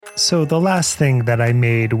So the last thing that I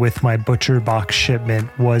made with my Butcher Box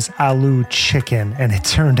shipment was aloo chicken, and it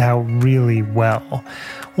turned out really well.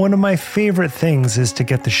 One of my favorite things is to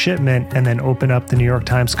get the shipment and then open up the New York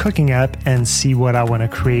Times cooking app and see what I want to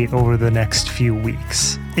create over the next few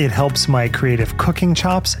weeks. It helps my creative cooking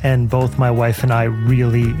chops, and both my wife and I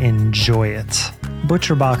really enjoy it.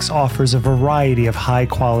 ButcherBox offers a variety of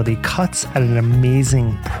high-quality cuts at an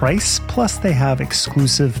amazing price, plus they have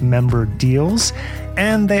exclusive member deals,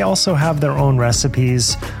 and they also have their own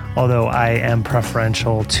recipes, although I am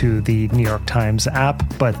preferential to the New York Times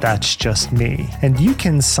app, but that's just me. And you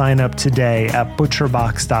can sign up today at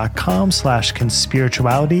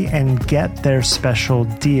butcherbox.com/conspirituality and get their special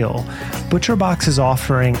deal. ButcherBox is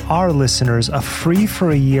offering our listeners a free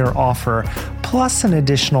for a year offer plus an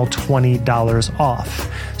additional $20 off.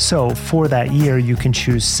 So for that year, you can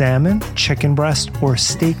choose salmon, chicken breast, or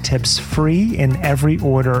steak tips free in every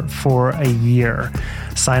order for a year.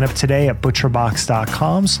 Sign up today at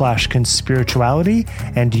butcherbox.com/conspirituality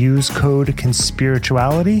and use code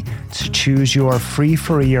conspirituality to choose your free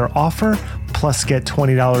for a year offer, plus get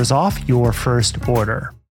 $20 off your first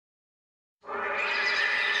order.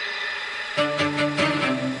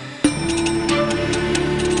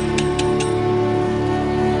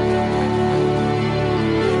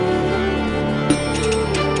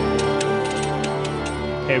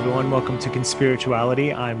 Hey everyone, welcome to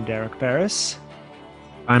Conspirituality. I'm Derek Barris.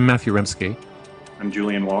 I'm Matthew Remski. I'm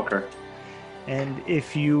Julian Walker. And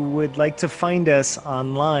if you would like to find us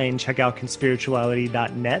online, check out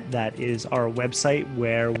conspirituality.net. That is our website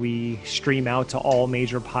where we stream out to all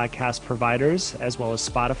major podcast providers as well as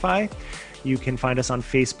Spotify. You can find us on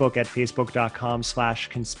Facebook at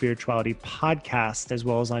facebook.com/conspiritualitypodcast, as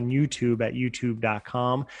well as on YouTube at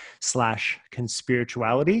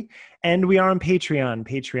youtube.com/conspirituality. And we are on Patreon,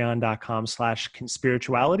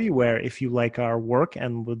 patreon.com/conspirituality, where if you like our work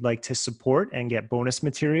and would like to support and get bonus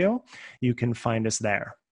material, you can find us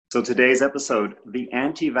there. So today's episode, the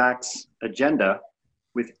Anti-Vax Agenda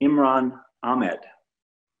with Imran Ahmed.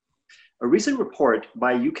 A recent report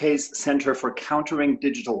by UK's Centre for Countering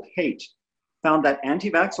Digital Hate found that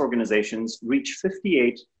anti-vax organizations reach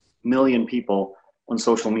 58 million people on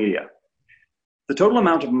social media. The total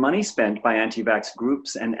amount of money spent by anti-vax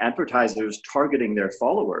groups and advertisers targeting their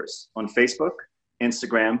followers on Facebook,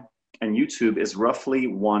 Instagram, and YouTube is roughly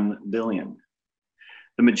 $1 billion.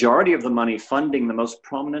 The majority of the money funding the most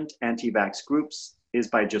prominent anti-vax groups is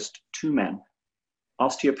by just two men,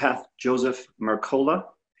 osteopath Joseph Mercola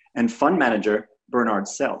and fund manager Bernard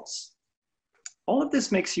Seltz. All of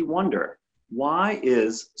this makes you wonder, why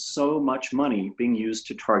is so much money being used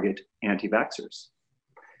to target anti-vaxxers?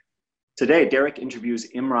 Today, Derek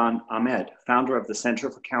interviews Imran Ahmed, founder of the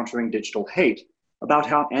Center for Countering Digital Hate, about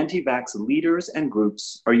how anti-vax leaders and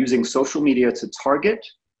groups are using social media to target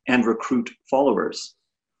and recruit followers.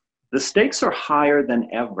 The stakes are higher than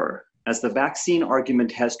ever as the vaccine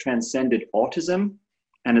argument has transcended autism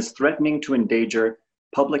and is threatening to endanger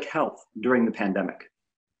public health during the pandemic.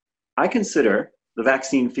 I consider the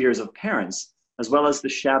vaccine fears of parents, as well as the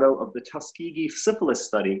shadow of the Tuskegee syphilis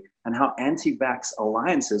study and how anti-vax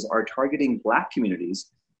alliances are targeting Black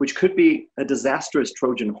communities, which could be a disastrous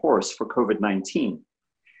Trojan horse for COVID-19.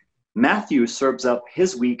 Matthew serves up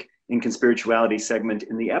his week in Conspirituality segment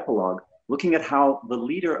in the epilogue, looking at how the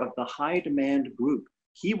leader of the high-demand group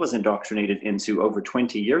he was indoctrinated into over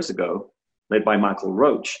 20 years ago, led by Michael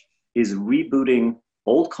Roach, is rebooting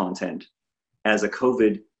old content as a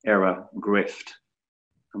COVID-era grift.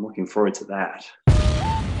 I'm looking forward to that.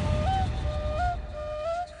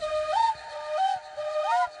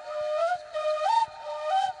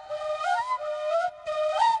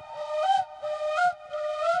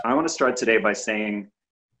 I want to start today by saying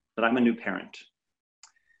that I'm a new parent.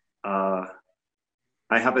 I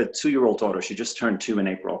have a 2-year-old daughter. She just turned 2 in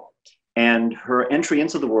April. And her entry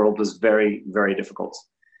into the world was very, very difficult.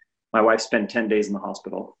 My wife spent 10 days in the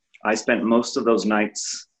hospital. I spent most of those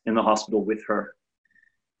nights in the hospital with her.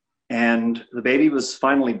 And the baby was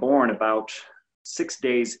finally born about 6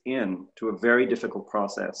 days in to a very difficult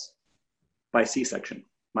process by C-section.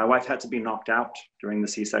 My wife had to be knocked out during the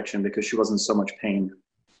C-section because she was in so much pain.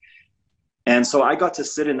 And so I got to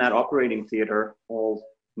sit in that operating theater all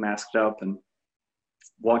masked up and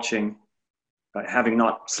watching, having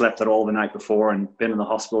not slept at all the night before and been in the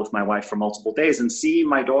hospital with my wife for multiple days, and see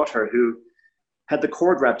my daughter, who had the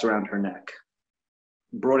cord wrapped around her neck,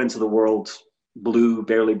 brought into the world, blue,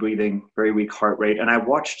 barely breathing, very weak heart rate. And I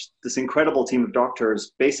watched this incredible team of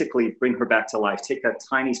doctors basically bring her back to life, take that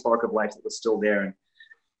tiny spark of life that was still there and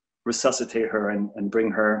resuscitate her and bring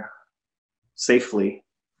her safely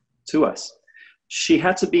to us. She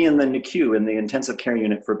had to be in the NICU, in the intensive care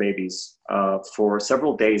unit for babies, for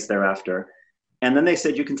several days thereafter. And then they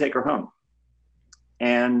said, you can take her home.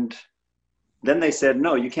 And then they said,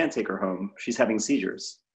 no, you can't take her home. She's having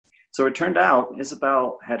seizures. So it turned out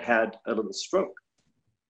Isabel had had a little stroke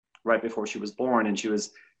right before she was born, and she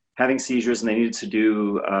was having seizures, and they needed to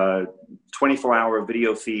do a 24-hour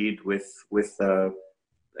video feed with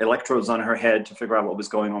electrodes on her head to figure out what was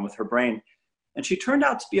going on with her brain. And she turned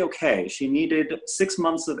out to be okay. She needed 6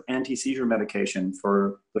 months of anti-seizure medication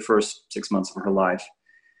for the first 6 months of her life.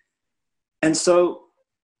 And so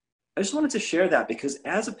I just wanted to share that, because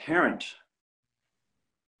as a parent,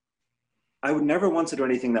 I would never want to do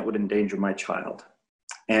anything that would endanger my child.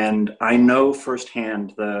 And I know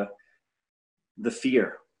firsthand the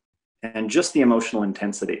fear and just the emotional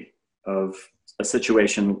intensity of a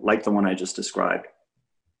situation like the one I just described.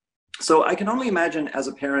 So I can only imagine, as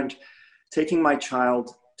a parent, taking my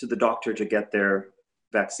child to the doctor to get their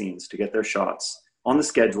vaccines, to get their shots, on the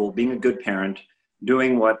schedule, being a good parent,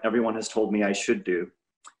 doing what everyone has told me I should do.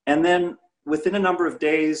 And then within a number of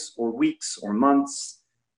days or weeks or months,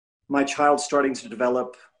 my child starting to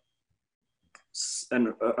develop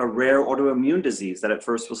a rare autoimmune disease that at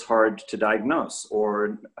first was hard to diagnose,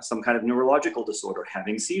 or some kind of neurological disorder,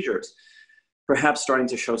 having seizures, perhaps starting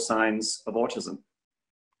to show signs of autism.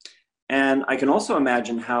 And I can also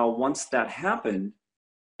imagine how once that happened,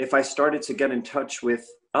 if I started to get in touch with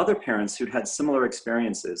other parents who'd had similar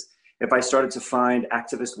experiences, if I started to find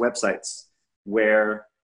activist websites where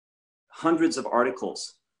hundreds of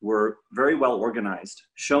articles were very well organized,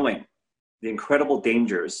 showing the incredible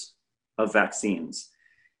dangers of vaccines.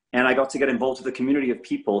 And I got to get involved with a community of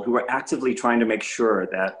people who were actively trying to make sure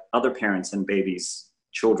that other parents and babies,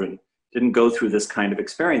 children, didn't go through this kind of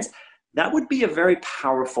experience. That would be a very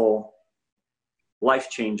powerful,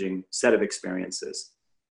 life-changing set of experiences.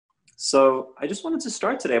 So I just wanted to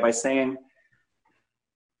start today by saying,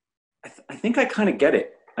 I think I kind of get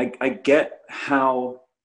it. I get how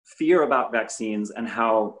fear about vaccines and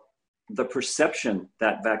how the perception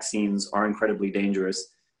that vaccines are incredibly dangerous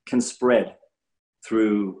can spread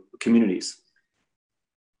through communities.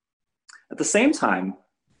 At the same time,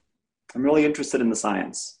 I'm really interested in the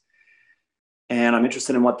science, and I'm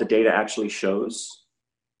interested in what the data actually shows.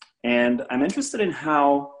 And I'm interested in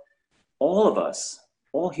how all of us,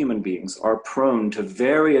 all human beings, are prone to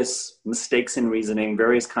various mistakes in reasoning,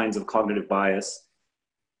 various kinds of cognitive bias,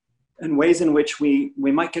 and ways in which we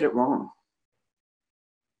might get it wrong.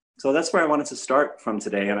 So that's where I wanted to start from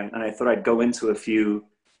today, and I thought I'd go into a few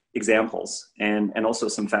examples and also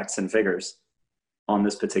some facts and figures on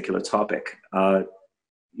this particular topic.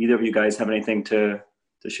 Either of you guys have anything to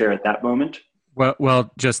share at that moment?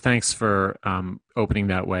 Well, just thanks for opening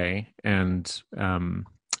that way, and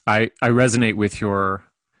I resonate with your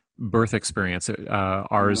birth experience.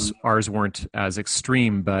 Ours weren't as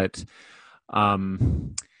extreme, but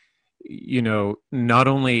not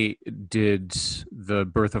only did the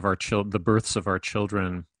births of our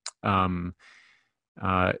children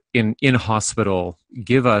in hospital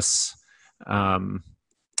give us an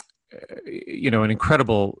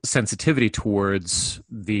incredible sensitivity towards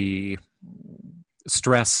the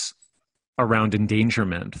stress around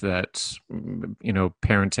endangerment that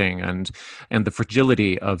parenting and the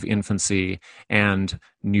fragility of infancy and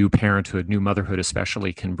new parenthood, new motherhood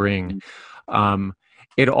especially, can bring.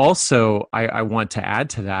 It also, I want to add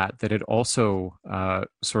to that it also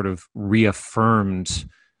sort of reaffirmed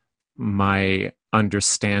my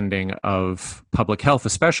understanding of public health,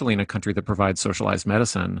 especially in a country that provides socialized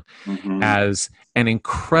medicine, as an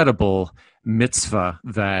incredible mitzvah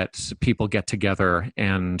that people get together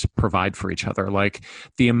and provide for each other. Like,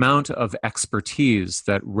 the amount of expertise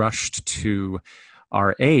that rushed to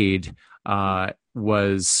our aid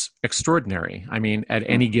was extraordinary. I mean, at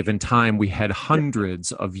any given time, we had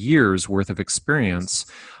hundreds of years worth of experience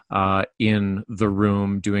in the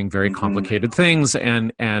room doing very complicated things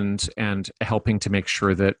and helping to make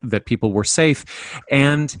sure that people were safe.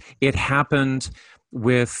 And it happened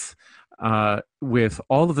with all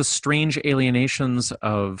of the strange alienations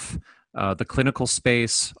of the clinical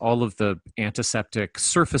space, all of the antiseptic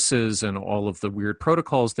surfaces and all of the weird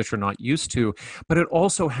protocols that you're not used to. But it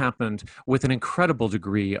also happened with an incredible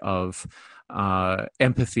degree of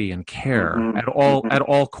empathy and care Mm-hmm. at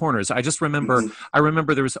all corners. Mm-hmm. I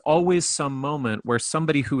remember there was always some moment where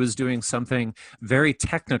somebody who was doing something very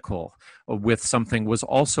technical with something was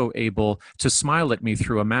also able to smile at me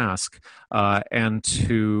through a mask and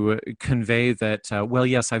to convey that, well,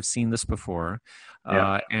 yes, I've seen this before.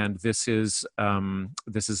 Yeah. And this is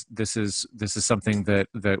something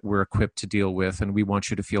that we're equipped to deal with, and we want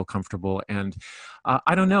you to feel comfortable. And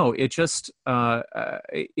I don't know, it just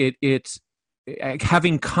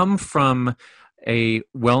having come from a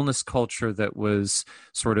wellness culture that was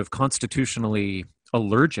sort of constitutionally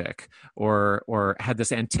allergic or had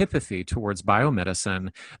this antipathy towards biomedicine,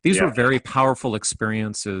 these were Yeah. very powerful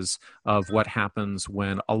experiences of what happens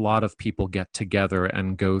when a lot of people get together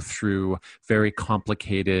and go through very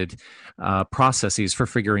complicated processes for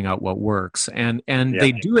figuring out what works. And Yeah.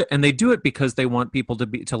 they do it because they want people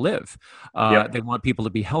to live. Yep. They want people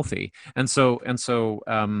to be healthy. I'm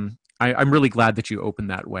really glad that you opened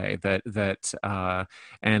that way.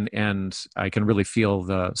 And I can really feel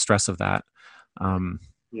the stress of that.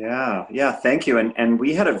 Yeah, thank you. And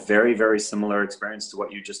we had a very, very similar experience to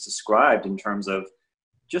what you just described in terms of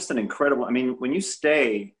just an incredible, I mean, when you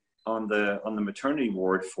stay on the maternity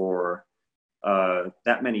ward for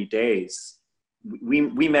that many days,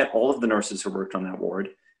 we met all of the nurses who worked on that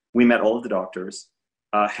ward. We met all of the doctors.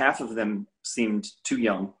 Half of them seemed too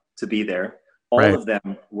young to be there. All Right. of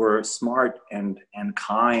them were smart and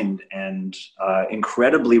kind and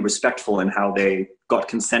incredibly respectful in how they got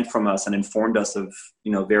consent from us and informed us of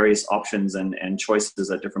various options and choices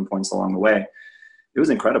at different points along the way. It was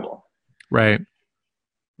incredible. Right.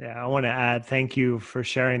 Yeah, I want to add thank you for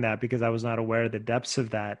sharing that, because I was not aware of the depths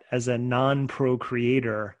of that. As a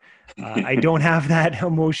non-procreator, I don't have that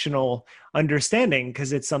emotional understanding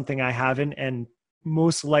because it's something I haven't and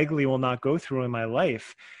most likely will not go through in my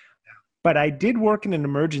life. But I did work in an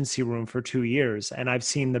emergency room for 2 years, and I've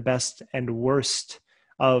seen the best and worst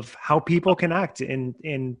of how people can act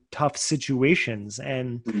in tough situations.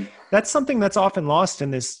 And that's something that's often lost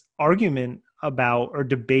in this argument about, or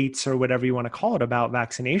debates, or whatever you want to call it, about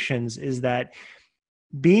vaccinations, is that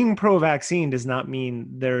being pro-vaccine does not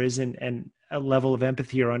mean there isn't a level of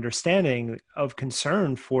empathy or understanding of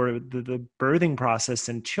concern for the birthing process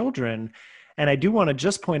in children. And I do want to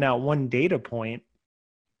just point out one data point.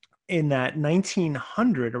 In that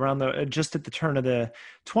 1900, just at the turn of the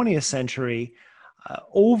 20th century,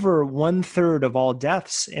 over 1/3 of all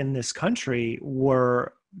deaths in this country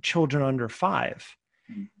were children under 5.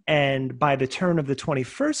 And by the turn of the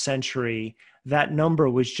 21st century, that number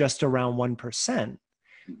was just around 1%.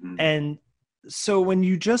 And so when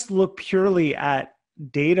you just look purely at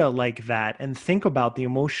data like that and think about the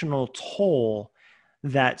emotional toll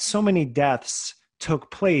that so many deaths took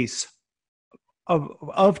place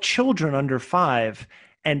of children under 5,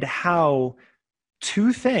 and how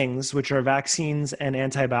two things, which are vaccines and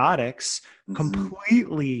antibiotics,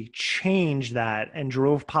 completely changed that and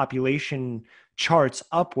drove population charts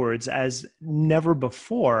upwards as never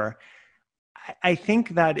before. I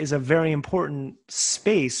think that is a very important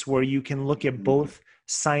space where you can look at both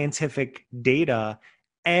scientific data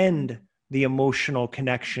and the emotional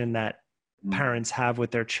connection that parents have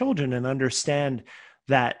with their children, and understand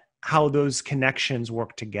that how those connections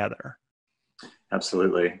work together.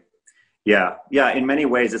 Absolutely. Yeah. In many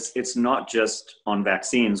ways, it's not just on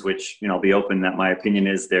vaccines, which, I'll be open that my opinion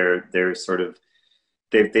is they've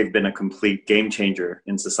been a complete game changer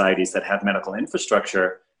in societies that have medical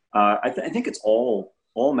infrastructure. I think it's all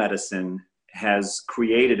medicine has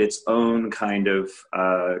created its own kind of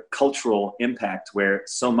cultural impact, where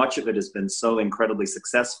so much of it has been so incredibly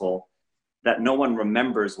successful that no one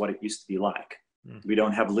remembers what it used to be like. We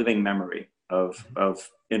don't have living memory of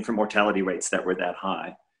infant mortality rates that were that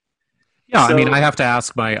high. Yeah, so, I mean, I have to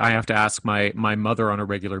ask my mother on a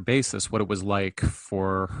regular basis what it was like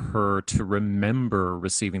for her to remember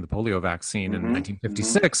receiving the polio vaccine in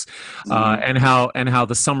 1956, and how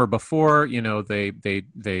the summer before, they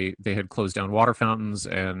had closed down water fountains,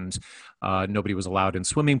 and nobody was allowed in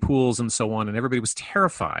swimming pools and so on, and everybody was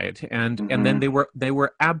terrified, and then they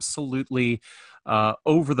were absolutely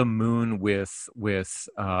over the moon with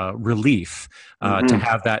relief to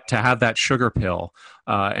have that sugar pill,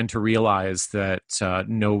 and to realize that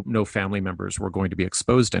no family members were going to be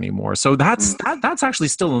exposed anymore. So that's actually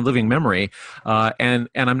still in living memory, and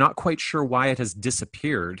I'm not quite sure why it has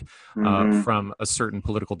disappeared from a certain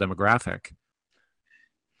political demographic.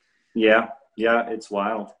 Yeah, it's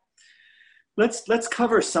wild. Let's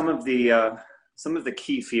cover some of the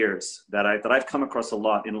key fears that I've come across a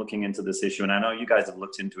lot in looking into this issue, and I know you guys have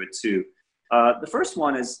looked into it too. The first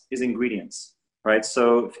one is ingredients. right?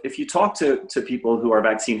 So if you talk to people who are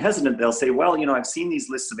vaccine hesitant, they'll say, well, I've seen these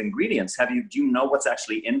lists of ingredients. Do you know what's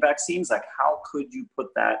actually in vaccines? Like, how could you put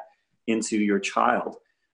that into your child?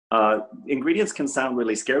 Ingredients can sound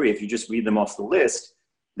really scary if you just read them off the list.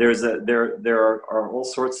 There are all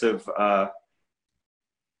sorts of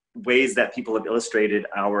ways that people have illustrated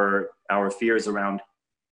our fears around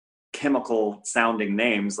chemical sounding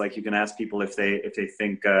names. Like, you can ask people if they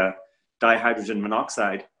think dihydrogen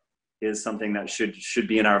monoxide is something that should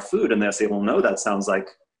be in our food, and they'll say, well, no, that sounds like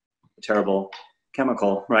a terrible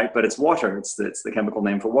chemical, right? But it's water. It's the chemical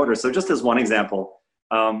name for water. So just as one example,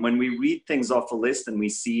 when we read things off the list and we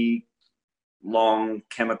see long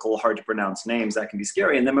chemical, hard to pronounce names, that can be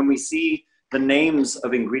scary. And then when we see the names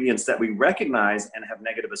of ingredients that we recognize and have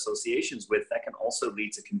negative associations with, that can also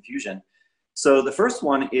lead to confusion. So the first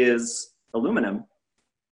one is aluminum,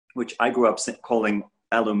 which I grew up calling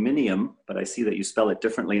aluminium, but I see that you spell it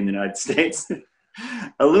differently in the United States.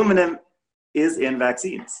 Aluminum is in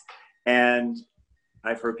vaccines. And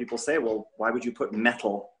I've heard people say, well, why would you put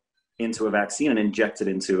metal into a vaccine and inject it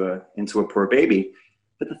into a poor baby?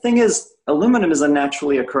 But the thing is, aluminum is a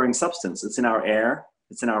naturally occurring substance. It's in our air,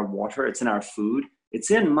 it's in our water, it's in our food,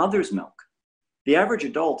 it's in mother's milk. The average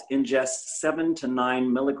adult ingests 7 to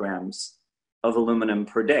 9 milligrams of aluminum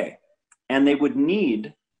per day. And they would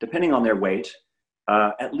need, depending on their weight,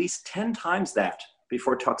 at least 10 times that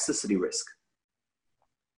before toxicity risk.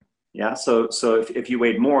 Yeah, so if you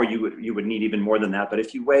weighed more, you would need even more than that. But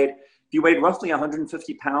if you weighed roughly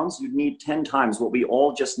 150 pounds, you'd need 10 times what we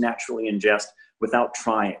all just naturally ingest without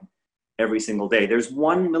trying every single day. There's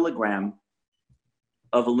 1 milligram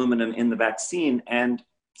of aluminum in the vaccine, and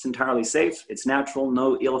it's entirely safe. It's natural.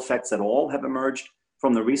 No ill effects at all have emerged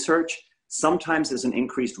from the research. Sometimes there's an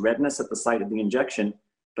increased redness at the site of the injection,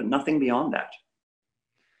 but nothing beyond that.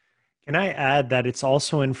 Can I add that it's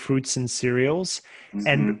also in fruits and cereals?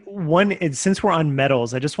 Mm-hmm. And since we're on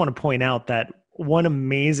metals, I just want to point out that one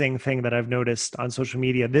amazing thing that I've noticed on social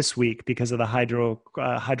media this week, because of the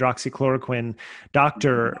hydroxychloroquine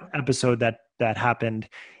doctor episode that happened,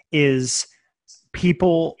 is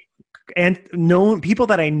people people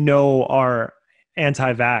that I know are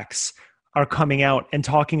anti-vax are coming out and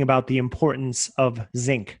talking about the importance of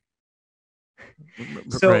zinc.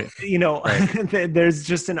 So, right. Right. There's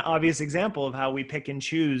just an obvious example of how we pick and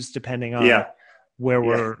choose depending on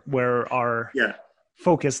where our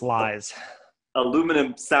focus lies.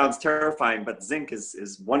 Aluminum sounds terrifying, but zinc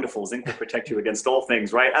is wonderful. Zinc will protect you against all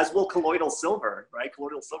things, right? As will colloidal silver, right?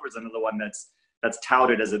 Colloidal silver is another one that's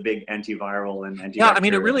touted as a big antiviral and antibacterial. Yeah, I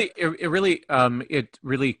mean, it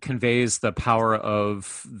really conveys the power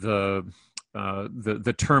of the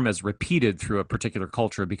term as repeated through a particular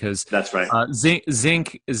culture, because that's right.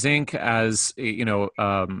 Zinc as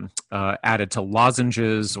added to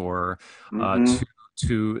lozenges or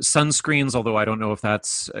to sunscreens, although I don't know if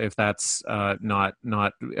that's not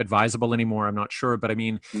advisable anymore. I'm not sure, but I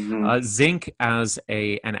mean, zinc as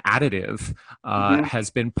an additive has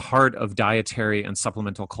been part of dietary and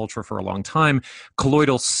supplemental culture for a long time.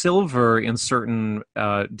 Colloidal silver in certain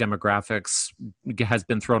demographics has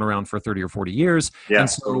been thrown around for 30 or 40 years, and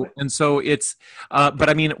so it's. But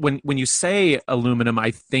I mean, when you say aluminum, I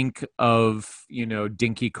think of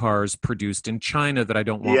dinky cars produced in China that I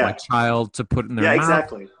don't want my child to put in their mouth.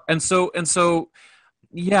 Exactly. And so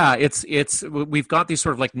yeah, it's we've got these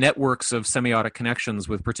sort of like networks of semiotic connections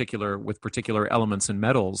with particular elements and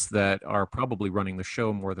metals that are probably running the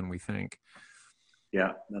show more than we think.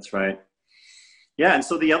 Yeah, that's right. Yeah, and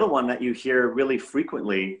so the other one that you hear really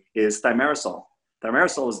frequently is thimerosal.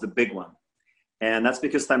 Thimerosal is the big one. And that's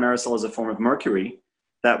because thimerosal is a form of mercury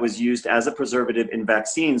that was used as a preservative in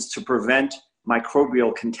vaccines to prevent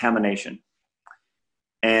microbial contamination.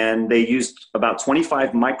 And they used about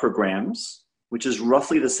 25 micrograms, which is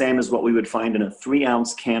roughly the same as what we would find in a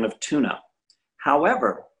 3-ounce can of tuna.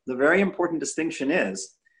 However, the very important distinction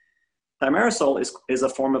is thimerosal is a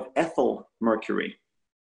form of ethyl mercury.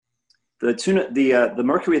 The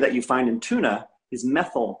mercury that you find in tuna is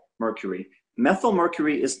methyl mercury. Methyl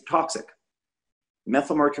mercury is toxic.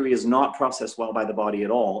 Methyl mercury is not processed well by the body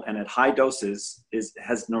at all, and at high doses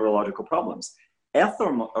has neurological problems.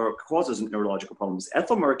 Causes neurological problems.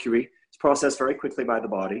 Ethyl mercury is processed very quickly by the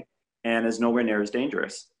body and is nowhere near as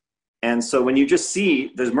dangerous. And so when you just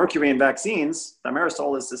see there's mercury in vaccines,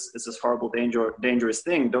 thimerosal is this horrible, dangerous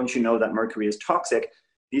thing. Don't you know that mercury is toxic?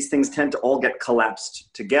 These things tend to all get collapsed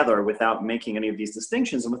together without making any of these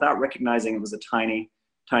distinctions and without recognizing it was a tiny,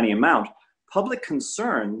 tiny amount. Public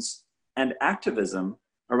concerns and activism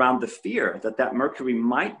around the fear that mercury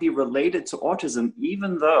might be related to autism,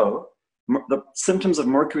 even though the symptoms of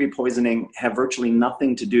mercury poisoning have virtually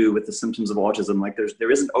nothing to do with the symptoms of autism. Like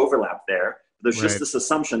there is an overlap there. There's just this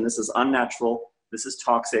assumption, this is unnatural, this is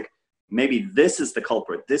toxic. Maybe this is the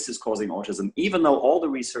culprit. This is causing autism, even though all the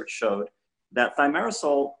research showed that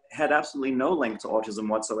thimerosal had absolutely no link to autism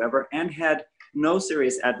whatsoever and had no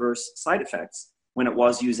serious adverse side effects when it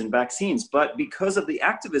was used in vaccines. But because of the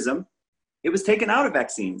activism, it was taken out of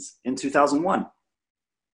vaccines in 2001.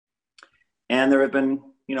 And there have been,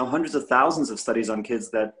 hundreds of thousands of studies on kids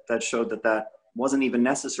that showed that wasn't even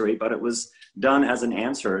necessary, but it was done as an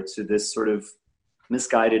answer to this sort of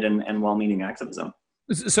misguided and well-meaning activism.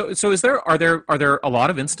 So are there a lot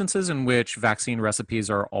of instances in which vaccine recipes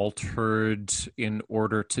are altered in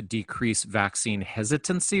order to decrease vaccine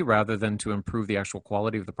hesitancy rather than to improve the actual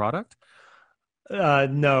quality of the product?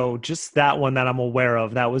 No, just that one that I'm aware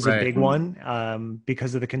of. That was a big one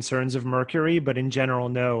because of the concerns of mercury, but in general,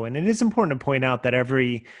 no. And it is important to point out that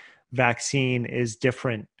every vaccine is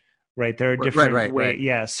different, right? There are different ways.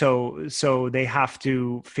 Yeah. So they have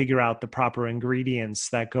to figure out the proper ingredients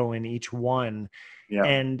that go in each one. Yeah.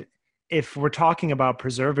 And if we're talking about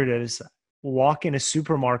preservatives, walk in a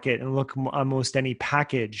supermarket and look almost any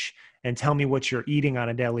package and tell me what you're eating on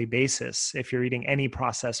a daily basis. If you're eating any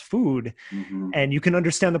processed food, and you can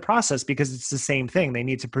understand the process because it's the same thing. They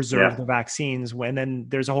need to preserve the vaccines. And then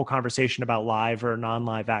there's a whole conversation about live or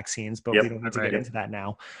non-live vaccines, but we don't need to get into that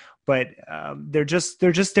now. But they're just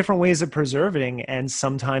different ways of preserving, and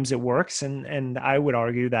sometimes it works. And I would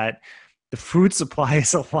argue that the food supply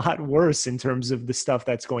is a lot worse in terms of the stuff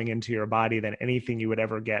that's going into your body than anything you would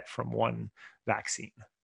ever get from one vaccine.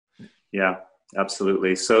 Yeah,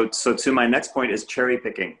 absolutely. So to my next point is cherry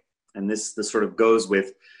picking. And this sort of goes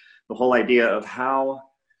with the whole idea of how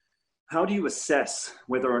do you assess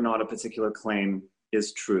whether or not a particular claim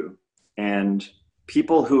is true? And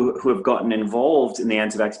people who have gotten involved in the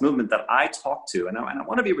anti-vax movement that I talk to, and I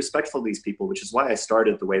want to be respectful of these people, which is why I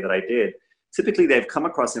started the way that I did. Typically, they've come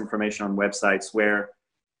across information on websites where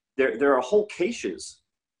there are whole caches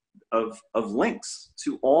of links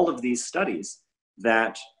to all of these studies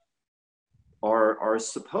that are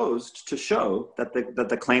supposed to show that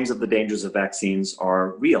the claims of the dangers of vaccines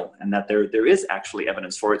are real and that there is actually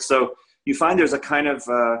evidence for it. So you find there's a kind of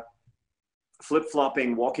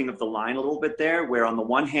flip-flopping, walking of the line a little bit there, where on the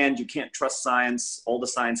one hand, you can't trust science. All the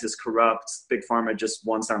science is corrupt. Big Pharma just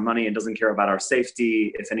wants our money and doesn't care about our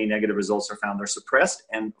safety. If any negative results are found, they're suppressed.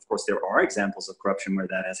 And of course, there are examples of corruption where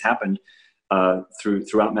that has happened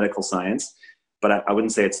throughout medical science. But I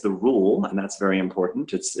wouldn't say it's the rule, and that's very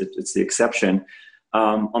important. It's the exception.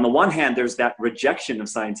 On the one hand, there's that rejection of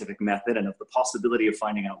scientific method and of the possibility of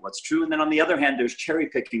finding out what's true. And then on the other hand, there's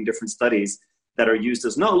cherry-picking different studies that are used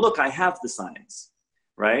as, no, look, I have the science,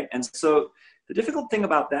 right? And so the difficult thing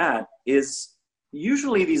about that is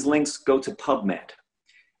usually these links go to PubMed.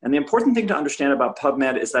 And the important thing to understand about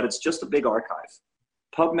PubMed is that it's just a big archive.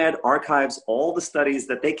 PubMed archives all the studies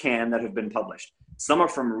that they can that have been published. Some are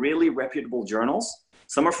from really reputable journals.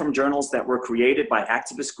 Some are from journals that were created by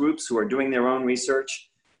activist groups who are doing their own research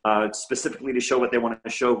specifically to show what they want to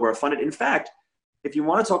show, who are funded. In fact, if you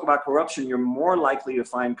want to talk about corruption, you're more likely to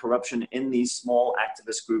find corruption in these small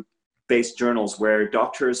activist group-based journals where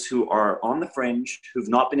doctors who are on the fringe, who've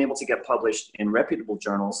not been able to get published in reputable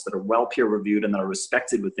journals that are well peer-reviewed and that are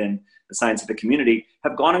respected within the scientific community,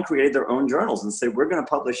 have gone and created their own journals and say, we're going to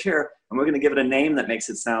publish here, and we're going to give it a name that makes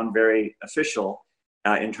it sound very official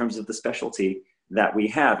in terms of the specialty that we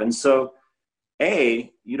have. And so,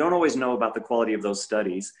 A, you don't always know about the quality of those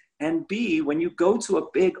studies. And B, when you go to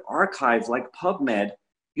a big archive like PubMed,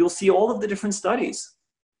 you'll see all of the different studies.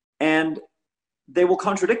 And they will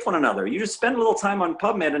contradict one another. You just spend a little time on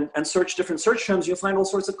PubMed and search different search terms, you'll find all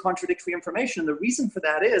sorts of contradictory information. And the reason for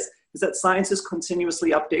that is that science is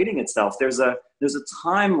continuously updating itself. There's a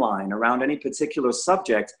timeline around any particular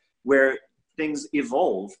subject where things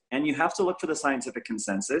evolve. And you have to look for the scientific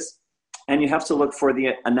consensus. And you have to look for the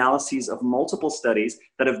analyses of multiple studies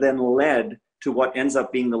that have then led to what ends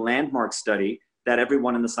up being the landmark study that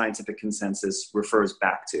everyone in the scientific consensus refers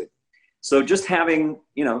back to. So just having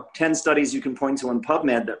 10 studies you can point to on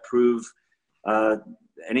PubMed that prove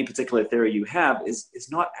any particular theory you have is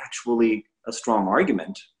not actually a strong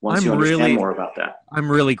argument once you understand more about that.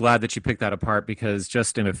 I'm really glad that you picked that apart, because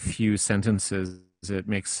just in a few sentences, it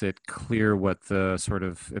makes it clear what the sort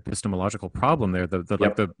of epistemological problem there,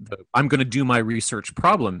 the I'm going to do my research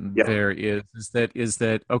problem there is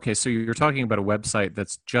that, okay, so you're talking about a website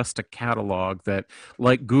that's just a catalog that,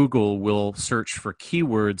 like Google, will search for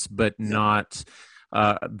keywords, but not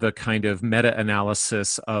the kind of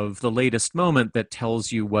meta-analysis of the latest moment that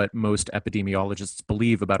tells you what most epidemiologists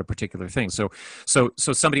believe about a particular thing. So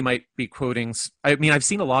somebody might be quoting. I mean, I've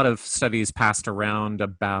seen a lot of studies passed around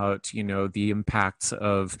about the impacts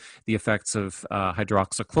of the effects of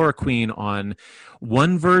hydroxychloroquine on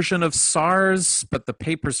one version of SARS, but the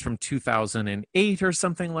paper's from 2008 or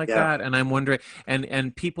something like that. And I'm wondering,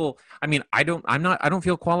 and people, I mean, I don't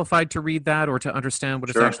feel qualified to read that or to understand what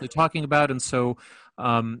it's actually talking about. And so,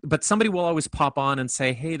 but somebody will always pop on and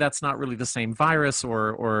say, hey, that's not really the same virus,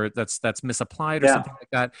 or that's misapplied or something like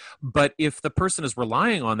that. But if the person is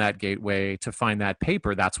relying on that gateway to find that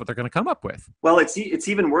paper, that's what they're going to come up with. Well, it's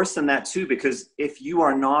even worse than that too, because if you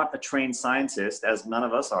are not a trained scientist, as none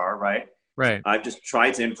of us are, right? Right. I've just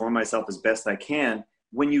tried to inform myself as best I can.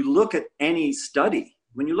 When you look at any study,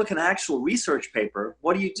 when you look at an actual research paper,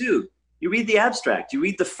 what do? You read the abstract. You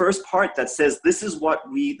read the first part that says, this is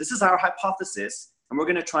our hypothesis, and we're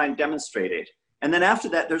going to try and demonstrate it. And then after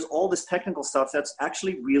that, there's all this technical stuff that's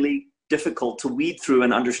actually really difficult to weed through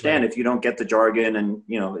and understand if you don't get the jargon. And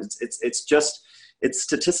it's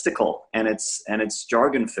statistical and it's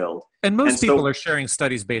jargon filled. And most people are sharing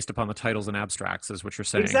studies based upon the titles and abstracts, is what you're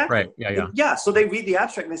saying. Exactly. Right. Yeah. Yeah. So they read the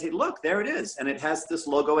abstract and they say, look, there it is. And it has this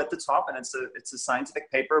logo at the top, and it's a scientific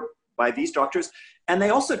paper by these doctors. And they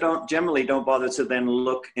also generally don't bother to then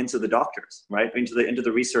look into the doctors, right? Into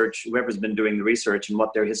the research, whoever's been doing the research and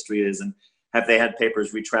what their history is, and have they had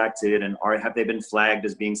papers retracted, and have they been flagged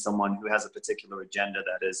as being someone who has a particular agenda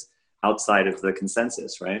that is outside of the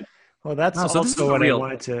consensus, right? Well, that's also what I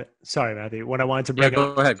wanted to. Sorry, Matthew. What I wanted to bring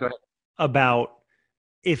up. Go ahead. About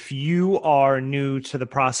if you are new to the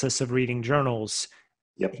process of reading journals.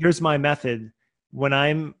 Here's my method. When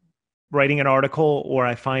I'm writing an article or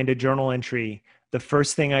I find a journal entry, the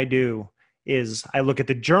first thing I do is I look at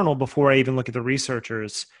the journal before I even look at the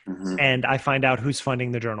researchers, and I find out who's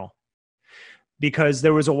funding the journal. Because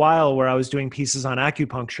there was a while where I was doing pieces on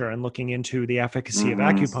acupuncture and looking into the efficacy of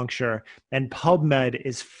acupuncture, and PubMed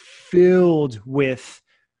is filled with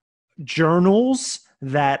journals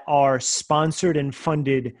that are sponsored and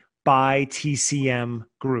funded by TCM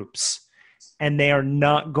groups. And they are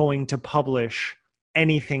not going to publish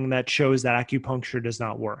anything that shows that acupuncture does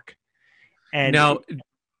not work. And now,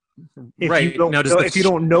 if you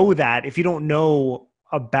don't know that, if you don't know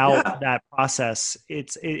about that process,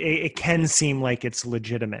 it can seem like it's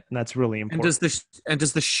legitimate, and that's really important. And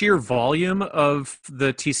does the sheer volume of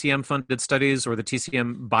the TCM funded studies or the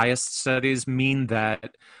TCM biased studies mean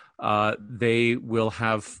that they will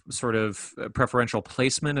have sort of preferential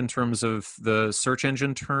placement in terms of the search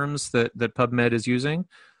engine terms that PubMed is using?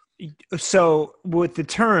 So with the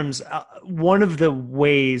terms, one of the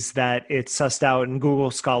ways that it's sussed out, and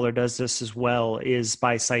Google Scholar does this as well, is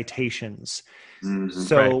by citations.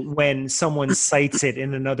 So when someone cites it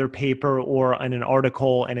in another paper or in an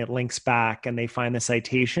article and it links back and they find the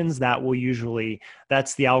citations, that's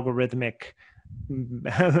the algorithmic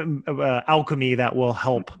alchemy that will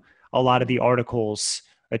help a lot of the articles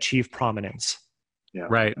achieve prominence. Yeah.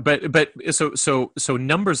 Right. But so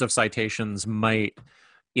numbers of citations might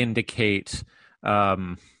indicate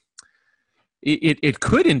it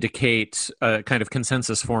could indicate a kind of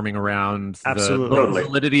consensus forming around the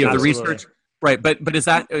validity of the research. Right, but is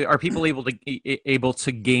that, are people able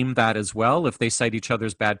to game that as well if they cite each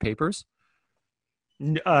other's bad papers?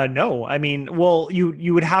 No, I mean, well,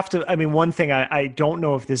 you would have to. I mean, one thing I don't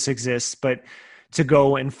know if this exists, but to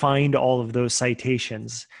go and find all of those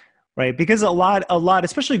citations, right? Because a lot,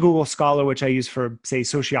 especially Google Scholar, which I use for, say,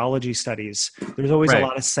 sociology studies, there's always a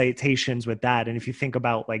lot of citations with that. And if you think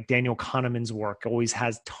about like Daniel Kahneman's work, always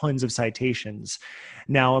has tons of citations.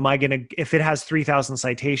 Now, if it has 3,000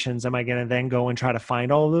 citations, am I going to then go and try to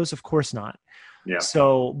find all of those? Of course not. Yeah.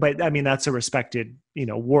 So, but I mean, that's a respected,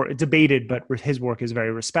 debated, but his work is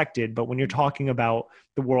very respected. But when you're talking about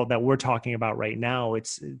the world that we're talking about right now,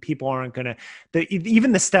 people aren't going to,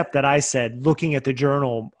 even the step that I said, looking at the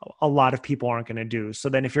journal, a lot of people aren't going to do. So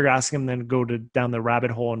then if you're asking them to go down the rabbit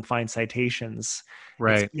hole and find citations,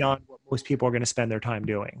 it's beyond what most people are going to spend their time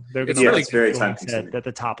doing. They're going to it's very time consuming at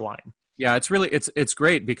the top line. Yeah, it's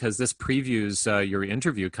great because this previews your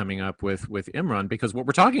interview coming up with Imran, because what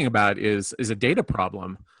we're talking about is a data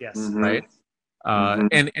problem. Yes. Right.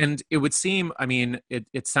 And it would seem, I mean,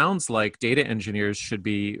 it sounds like data engineers should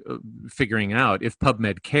be figuring out, if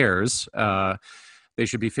PubMed cares, they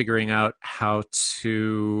should be figuring out how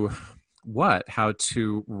to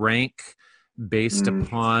rank based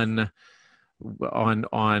upon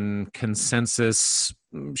on consensus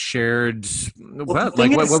shared. What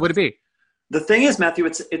would it be? The thing is, Matthew,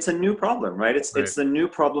 it's a new problem, right? It's the new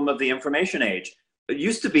problem of the information age. it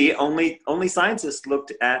used to be only scientists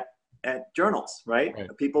looked at journals, right?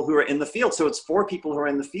 People who are in the field. So it's for people who are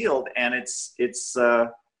in the field, and it's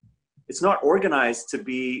not organized to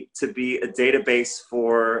be a database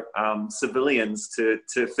for civilians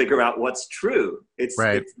to figure out what's true. It's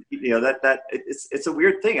it's a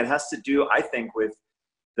weird thing. It has to do, I think, with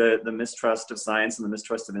the mistrust of science and the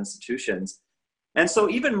mistrust of institutions. And so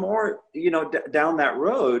even more, down that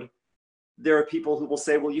road, there are people who will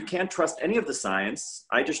say, well, you can't trust any of the science.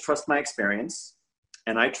 I just trust my experience,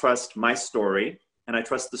 and I trust my story, and I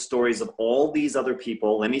trust the stories of all these other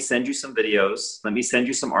people. Let me send you some videos. Let me send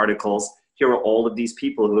you some articles. Here are all of these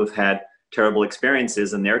people who have had terrible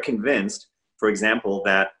experiences, and they're convinced, for example,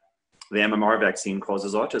 that the MMR vaccine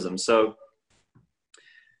causes autism. So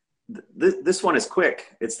this one is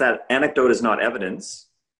quick. It's that anecdote is not evidence.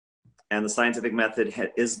 And the scientific method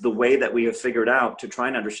is the way that we have figured out to try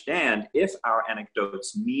and understand if our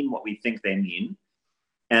anecdotes mean what we think they mean,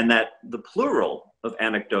 and that the plural of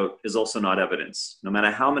anecdote is also not evidence. No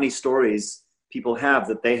matter how many stories people have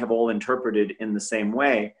that they have all interpreted in the same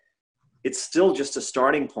way, it's still just a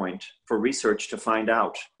starting point for research to find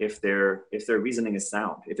out if their reasoning is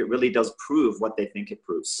sound, if it really does prove what they think it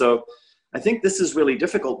proves. So I think this is really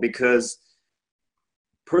difficult because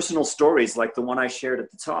personal stories like the one I shared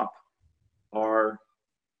at the top are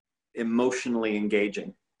emotionally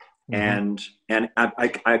engaging. Mm-hmm. And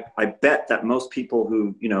I bet that most people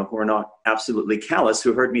who are not absolutely callous,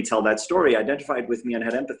 who heard me tell that story, identified with me and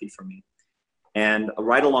had empathy for me, and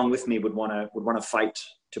right along with me would want to fight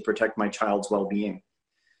to protect my child's well-being.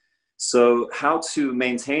 So how to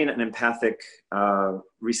maintain an empathic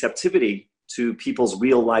receptivity to people's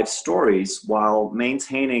real life stories while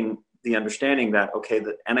maintaining the understanding that, okay,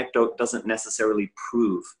 the anecdote doesn't necessarily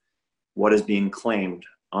prove what is being claimed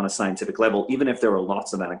on a scientific level, even if there are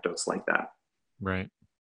lots of anecdotes like that. Right.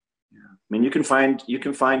 Yeah. I mean, you can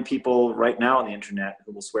find people right now on the internet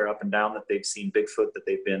who will swear up and down that they've seen Bigfoot, that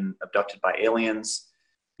they've been abducted by aliens,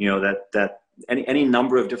 that any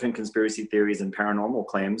number of different conspiracy theories and paranormal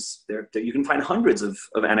claims. There you can find hundreds of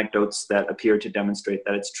anecdotes that appear to demonstrate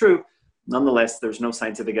that it's true. Nonetheless, there's no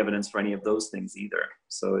scientific evidence for any of those things either.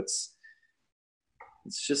 So it's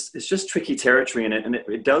just tricky territory in it, and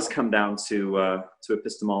it does come down to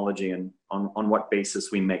epistemology and on what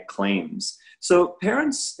basis we make claims. So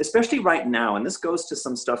parents, especially right now, and this goes to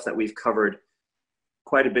some stuff that we've covered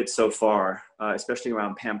quite a bit so far, especially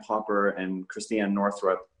around Pam Popper and Christiane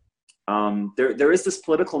Northrup. There is this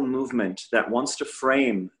political movement that wants to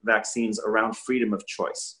frame vaccines around freedom of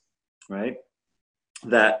choice, right?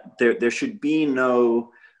 That there should be no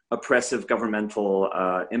oppressive governmental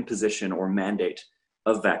imposition or mandate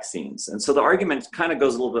of vaccines. And so the argument kind of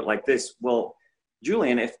goes a little bit like this. Well,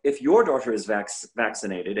 Julian, if your daughter is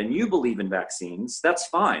vaccinated and you believe in vaccines, that's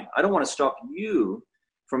fine. I don't want to stop you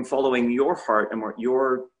from following your heart and what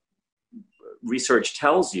your research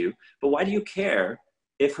tells you, but why do you care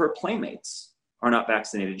if her playmates are not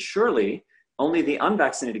vaccinated? Surely only the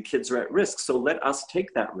unvaccinated kids are at risk. So let us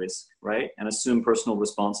take that risk, right? And assume personal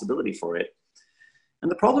responsibility for it. And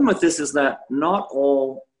the problem with this is that not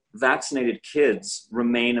all vaccinated kids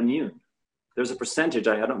remain immune. There's a percentage,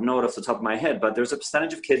 I don't know it off the top of my head, but there's a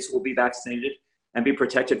percentage of kids who will be vaccinated and be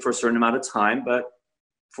protected for a certain amount of time, but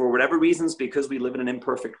for whatever reasons, because we live in an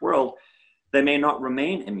imperfect world, they may not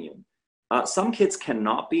remain immune. Some kids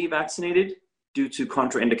cannot be vaccinated due to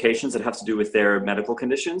contraindications that have to do with their medical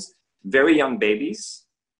conditions. Very young babies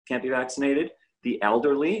can't be vaccinated. The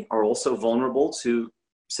elderly are also vulnerable to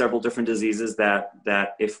several different diseases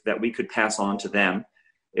that we could pass on to them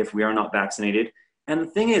if we are not vaccinated. And the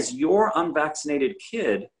thing is, your unvaccinated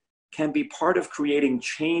kid can be part of creating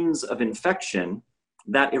chains of infection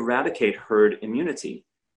that eradicate herd immunity.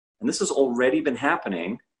 And this has already been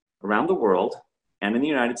happening around the world and in the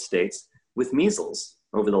United States with measles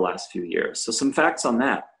over the last few years. So some facts on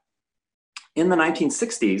that. In the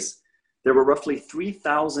 1960s, there were roughly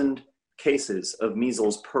 3,000 cases of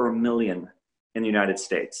measles per million in the United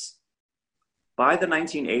States. By the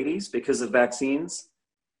 1980s, because of vaccines,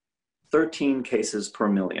 13 cases per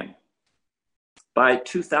million. By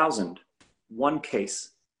 2000, 1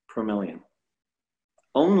 case per million.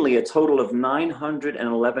 Only a total of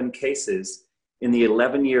 911 cases in the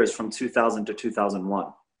 11 years from 2000 to 2001.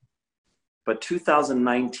 But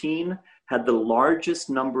 2019 had the largest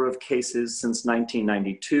number of cases since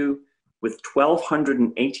 1992, with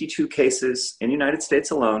 1,282 cases in the United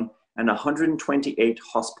States alone and 128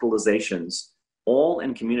 hospitalizations, all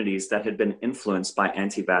in communities that had been influenced by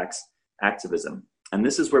anti-vax activism. And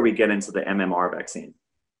this is where we get into the MMR vaccine.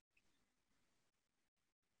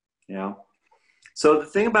 Yeah. So the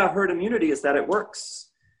thing about herd immunity is that it works.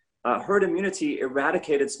 herd immunity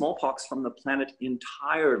eradicated smallpox from the planet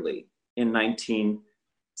entirely in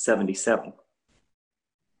 1977.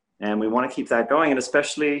 And we want to keep that going, and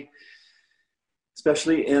especially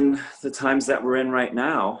in the times that we're in right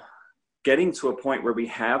now, getting to a point where we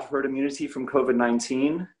have herd immunity from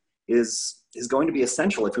COVID-19 is going to be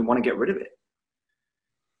essential if we want to get rid of it.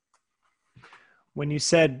 When you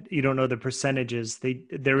said you don't know the percentages,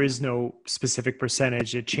 there is no specific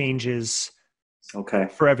percentage. It changes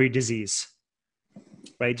for every disease,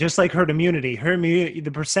 right? Just like herd immunity,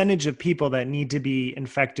 the percentage of people that need to be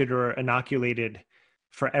infected or inoculated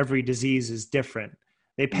for every disease is different.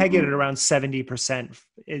 They peg it at around 70%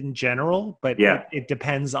 in general, but it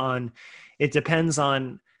depends on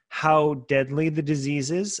how deadly the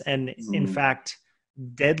disease is. And in fact,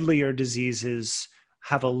 deadlier diseases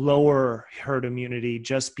have a lower herd immunity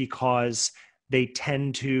just because they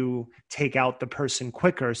tend to take out the person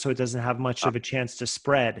quicker, so it doesn't have much of a chance to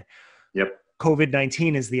spread. Yep.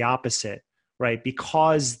 COVID-19 is the opposite, right?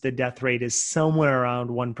 Because the death rate is somewhere around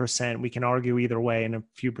 1%. We can argue either way in a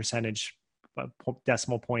few percentage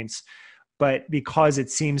decimal points, but because it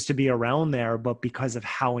seems to be around there, but because of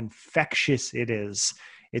how infectious it is,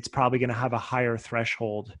 it's probably going to have a higher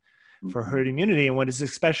threshold for herd immunity. And what is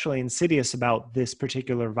especially insidious about this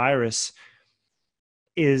particular virus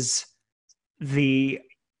is the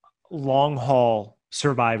long haul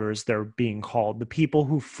survivors, they're being called, the people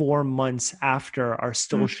who 4 months after are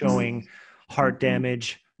still showing heart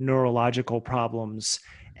damage, neurological problems.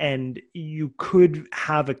 And you could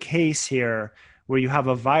have a case here where you have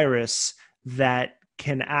a virus that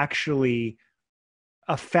can actually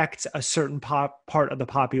affect a certain part of the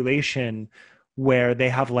population where they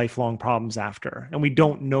have lifelong problems after. And we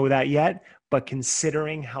don't know that yet, but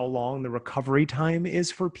considering how long the recovery time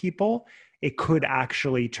is for people, it could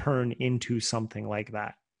actually turn into something like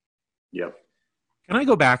that. Yep. Can I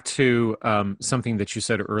go back to something that you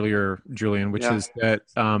said earlier, Julian, which is that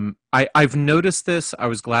I've noticed this. I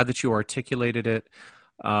was glad that you articulated it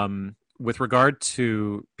with regard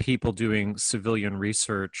to people doing civilian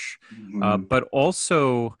research, but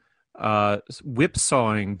also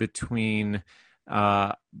whipsawing between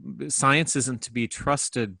science isn't to be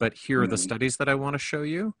trusted, but here are the studies that I want to show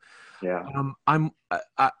you. Yeah.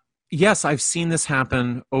 Yes, I've seen this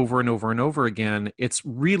happen over and over and over again. It's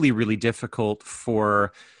really, really difficult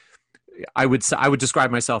for, I would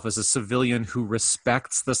describe myself as a civilian who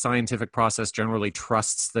respects the scientific process, generally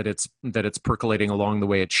trusts that it's percolating along the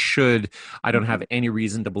way it should. I don't have any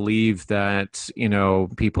reason to believe that,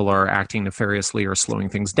 people are acting nefariously or slowing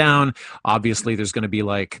things down. Obviously, there's going to be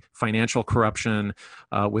like financial corruption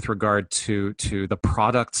with regard to the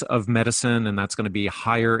products of medicine, and that's going to be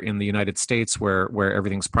higher in the United States where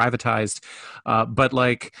everything's privatized. But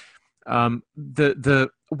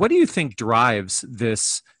what do you think drives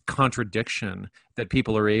this contradiction that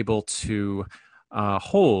people are able to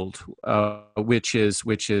hold, which is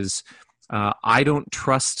I don't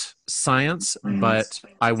trust science, but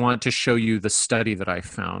I want to show you the study that I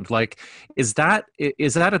found. Is that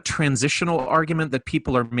a transitional argument that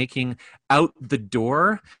people are making out the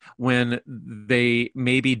door when they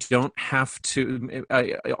maybe don't have to,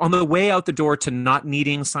 on the way out the door to not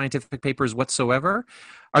needing scientific papers whatsoever?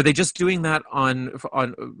 Are they just doing that on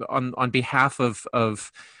behalf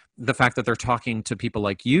of the fact that they're talking to people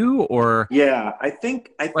like you, or? Yeah, I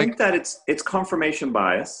think that it's confirmation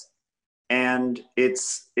bias. And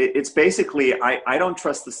it's basically, I don't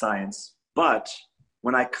trust the science, but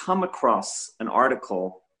when I come across an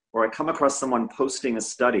article or I come across someone posting a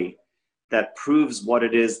study that proves what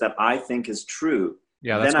it is that I think is true,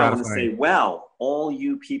 then I want to say, well, all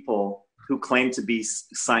you people who claim to be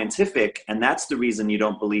scientific, and that's the reason you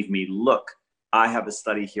don't believe me, look, I have a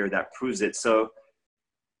study here that proves it. So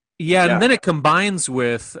and then it combines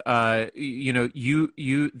with, the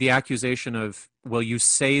accusation of, well, you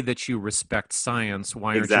say that you respect science.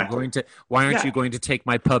 Why aren't you going to take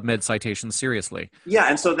my PubMed citation seriously? Yeah,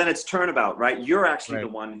 and so then it's turnabout, right? You're actually the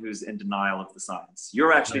one who's in denial of the science.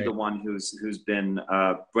 You're actually the one who's been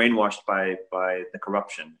brainwashed by the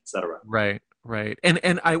corruption, et cetera. Right. Right.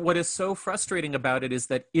 And what is so frustrating about it is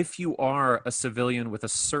that if you are a civilian with a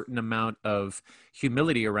certain amount of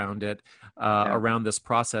humility around it, around this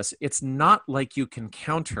process, it's not like you can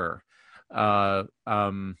counter the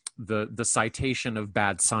citation of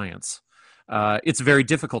bad science. It's very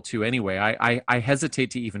difficult to anyway. I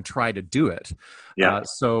hesitate to even try to do it. Yeah.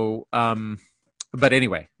 But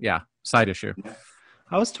anyway, side issue. Yeah.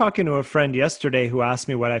 I was talking to a friend yesterday who asked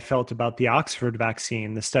me what I felt about the Oxford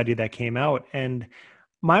vaccine, the study that came out. And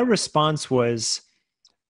my response was,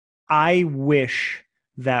 I wish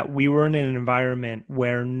that we were in an environment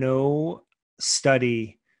where no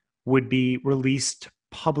study would be released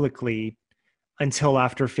publicly until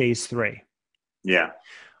after phase 3. Yeah.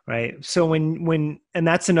 Right. So when and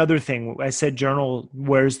that's another thing. I said journal,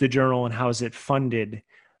 where's the journal and how is it funded?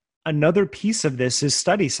 Another piece of this is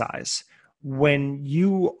study size. When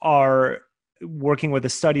you are working with a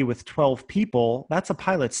study with 12 people, that's a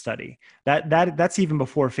pilot study. That's even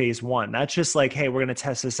before phase 1. That's just like, hey, we're going to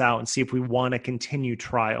test this out and see if we want to continue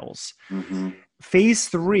trials. Mm-hmm. Phase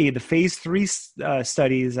 3, the phase 3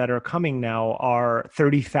 studies that are coming now are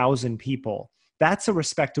 30,000 people. That's a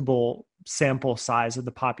respectable sample size of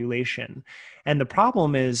the population. And the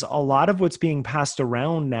problem is a lot of what's being passed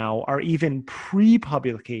around now are even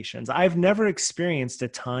pre-publications. I've never experienced a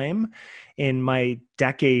time in my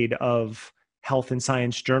decade of health and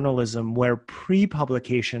science journalism where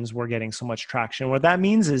pre-publications were getting so much traction. What that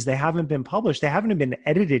means is they haven't been published. They haven't been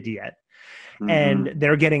edited yet. And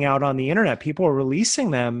they're getting out on the internet. People are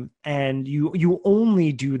releasing them, and you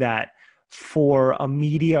only do that for a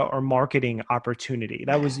media or marketing opportunity.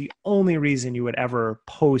 That was the only reason you would ever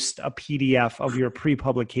post a PDF of your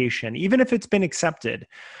pre-publication, even if it's been accepted.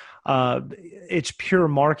 It's pure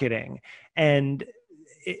marketing. And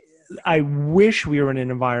I wish we were in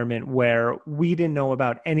an environment where we didn't know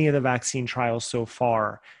about any of the vaccine trials so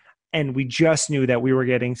far, and we just knew that we were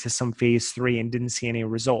getting to some phase 3 and didn't see any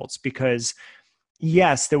results, because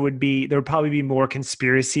yes, there would probably be more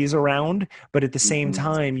conspiracies around, but at the same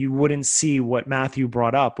time, you wouldn't see what Matthew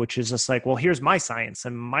brought up, which is just like, well, here's my science,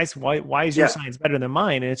 and why is your science better than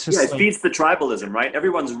mine? And it's just it feeds the tribalism, right?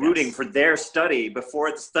 Everyone's rooting for their study before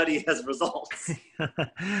the study has results.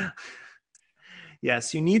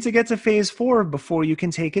 Yes, you need to get to phase 4 before you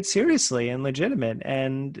can take it seriously and legitimate.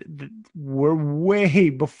 And we're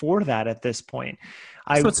way before that at this point.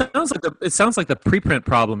 So it sounds like the preprint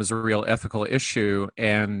problem is a real ethical issue,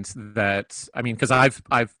 and that, I mean, because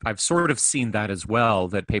I've sort of seen that as well,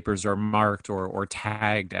 that papers are marked or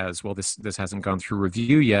tagged as, well, this hasn't gone through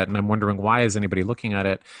review yet, and I'm wondering, why is anybody looking at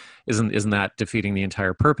it? Isn't that defeating the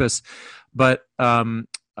entire purpose? But are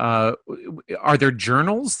there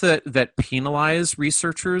journals that penalize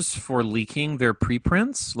researchers for leaking their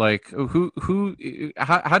preprints? Like,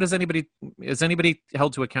 how is anybody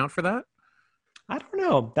held to account for that? I don't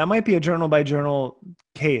know. That might be a journal by journal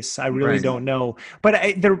case. I really don't know.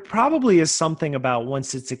 But there probably is something about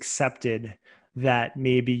once it's accepted that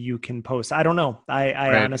maybe you can post. I don't know. I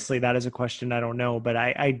honestly, that is a question I don't know. But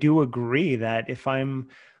I do agree that if I'm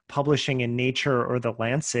publishing in Nature or The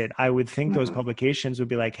Lancet, I would think those publications would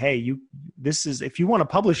be like, hey, if you want to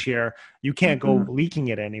publish here, you can't go leaking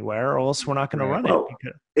it anywhere, or else we're not going to run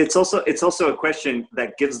it. It's also a question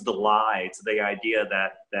that gives the lie to the idea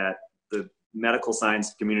that the medical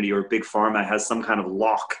science community or big pharma has some kind of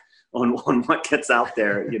lock on what gets out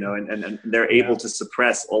there, and they're able to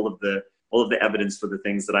suppress all of the evidence for the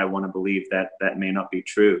things that I want to believe that may not be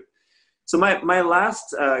true. So my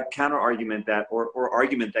last counter argument or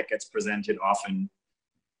argument that gets presented often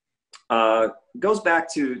goes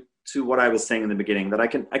back to what I was saying in the beginning, that I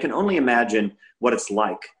can only imagine what it's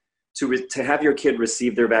like to have your kid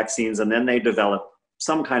receive their vaccines and then they develop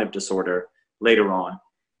some kind of disorder later on.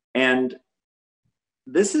 And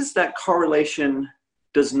this is that correlation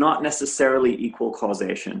does not necessarily equal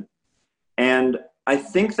causation. And I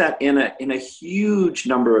think that in a huge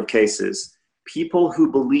number of cases, people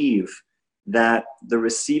who believe that the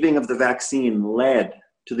receiving of the vaccine led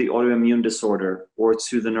to the autoimmune disorder or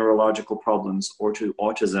to the neurological problems or to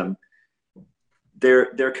autism,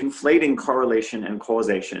 they're conflating correlation and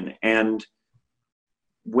causation. And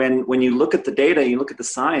when you look at the data, you look at the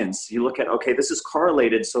science, you look at, okay, this is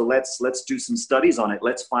correlated, so let's do some studies on it.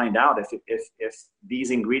 Let's find out if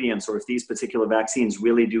these ingredients or if these particular vaccines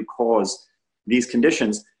really do cause these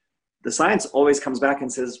conditions. The science always comes back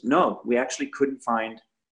and says, no, we actually couldn't find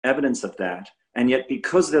evidence of that. And yet,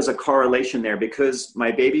 because there's a correlation there, because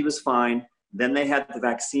my baby was fine, then they had the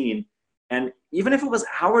vaccine, and even if it was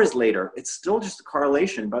hours later, it's still just a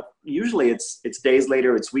correlation. But usually it's days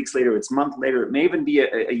later, it's weeks later, it's months later. It may even be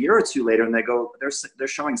a year or two later, and they're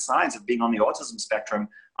showing signs of being on the autism spectrum.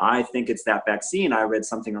 I think it's that vaccine. I read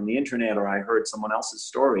something on the internet, or I heard someone else's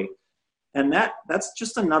story, and that's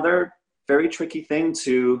just another very tricky thing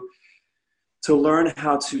to learn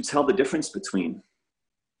how to tell the difference between.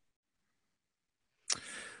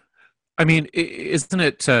 I mean, isn't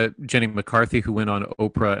it Jenny McCarthy who went on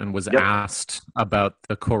Oprah and was asked about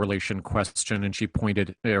the correlation question, and she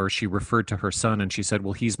referred to her son and she said,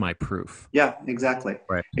 well, he's my proof. Yeah, exactly.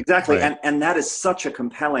 Right. Exactly. Right. And that is such a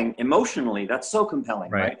emotionally, that's so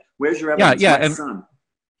compelling, right? Where's your evidence? My son.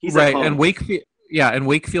 He's right. at home. Yeah, and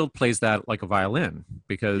Wakefield plays that like a violin,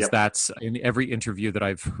 because Yep. that's in every interview that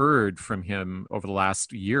I've heard from him over the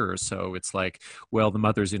last year or so. It's like, well, the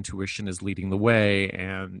mother's intuition is leading the way,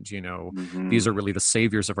 and these are really the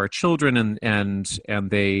saviors of our children, and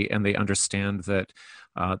they understand that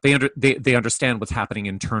they understand what's happening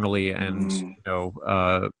internally, and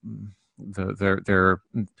they're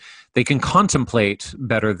they can contemplate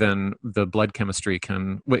better than the blood chemistry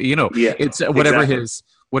can. Yeah, It's exactly.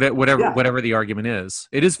 Yeah, whatever the argument is.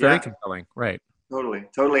 It is very yeah, compelling, right? totally,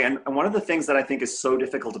 totally. And one of the things that I think is so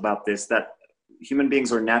difficult about this, that human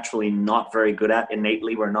beings are naturally not very good at,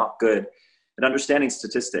 innately, we're not good at understanding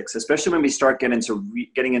statistics, especially when we start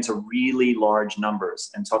getting into really large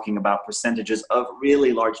numbers and talking about percentages of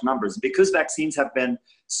really large numbers. Because vaccines have been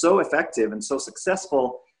so effective and so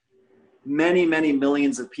successful, many, many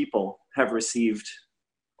millions of people have received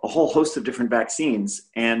a whole host of different vaccines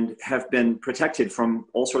and have been protected from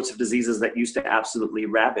all sorts of diseases that used to absolutely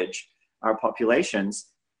ravage our populations.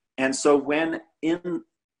 And so when in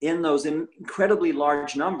those incredibly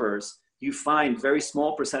large numbers, you find very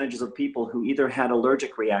small percentages of people who either had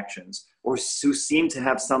allergic reactions or who seem to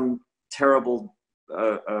have some terrible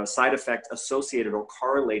side effect associated or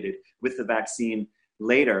correlated with the vaccine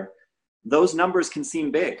later, those numbers can seem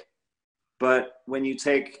big. But when you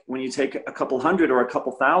take a couple hundred or a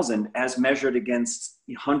couple thousand as measured against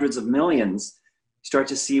hundreds of millions, you start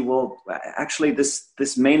to see, well, actually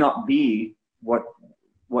this may not be what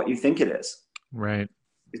you think it is. Right.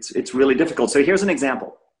 It's really difficult. So here's an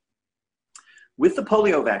example. With the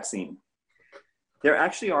polio vaccine, there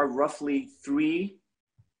actually are roughly 3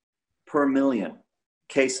 per million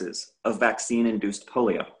cases of vaccine-induced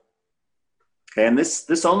polio. Okay, and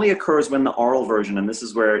this only occurs when the oral version, and this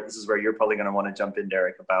is where you're probably going to want to jump in,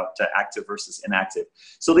 Derek, about active versus inactive.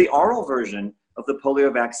 So the oral version of the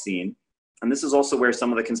polio vaccine, and this is also where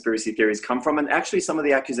some of the conspiracy theories come from, and actually some of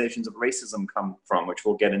the accusations of racism come from, which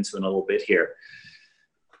we'll get into in a little bit here.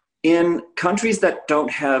 In countries that don't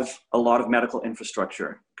have a lot of medical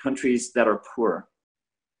infrastructure, countries that are poor,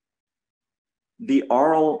 the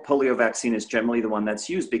oral polio vaccine is generally the one that's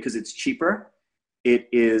used because it's cheaper.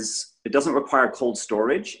 It doesn't require cold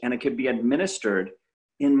storage, and it can be administered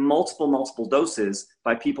in multiple doses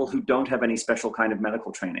by people who don't have any special kind of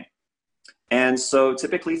medical training. And so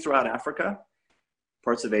typically throughout Africa,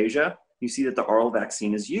 parts of Asia, you see that the oral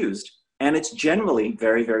vaccine is used, and it's generally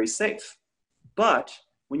very, very safe. But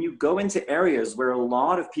when you go into areas where a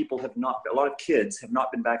lot of kids have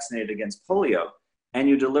not been vaccinated against polio, and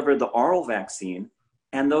you deliver the oral vaccine,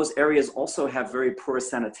 and those areas also have very poor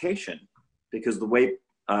sanitation, because the way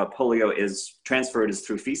polio is transferred is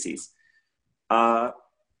through feces,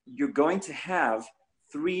 you're going to have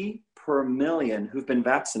 3 per million who've been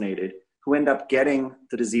vaccinated who end up getting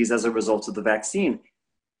the disease as a result of the vaccine.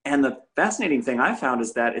 And the fascinating thing I found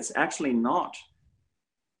is that it's actually not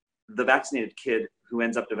the vaccinated kid who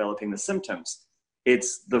ends up developing the symptoms.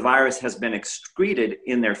 It's the virus has been excreted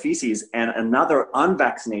in their feces, and another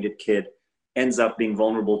unvaccinated kid ends up being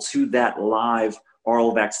vulnerable to that live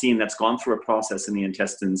oral vaccine that's gone through a process in the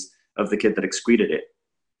intestines of the kid that excreted it.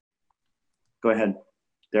 Go ahead,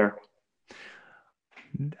 Derek.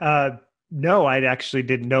 No, I actually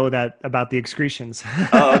didn't know that about the excretions.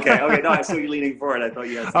 Oh, okay. No, I saw you leaning forward. I thought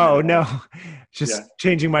you had Oh, no, just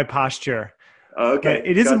changing my posture. Okay. But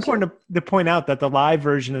it is important to point out that the live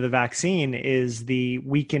version of the vaccine is the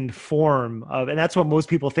weakened form of, and that's what most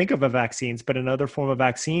people think of vaccines, but another form of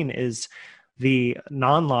vaccine is the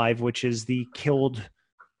non-live, which is the killed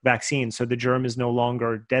vaccine. So the germ is no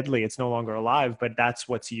longer deadly. It's no longer alive, but that's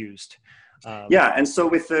what's used. And so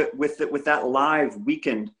with that live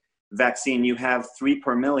weakened vaccine, you have 3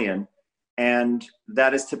 per million. And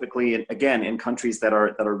that is typically, again, in countries that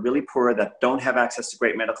are really poor, that don't have access to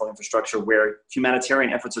great medical infrastructure, where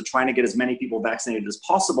humanitarian efforts are trying to get as many people vaccinated as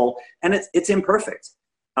possible. And it's imperfect.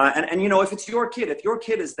 And if it's your kid, if your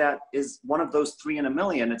kid is one of those 3 in a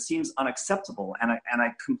million, it seems unacceptable. And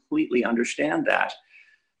I completely understand that.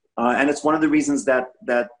 And it's one of the reasons that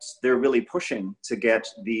they're really pushing to get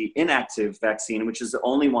the inactive vaccine, which is the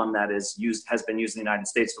only one that has been used in the United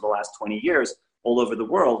States for the last 20 years all over the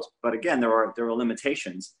world. But again, there are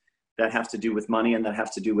limitations that have to do with money, and that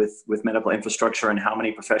have to do with medical infrastructure and how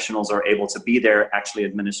many professionals are able to be there actually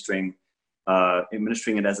administering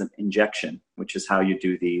it as an injection, which is how you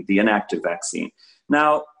do the inactive vaccine.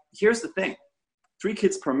 Now, here's the thing. 3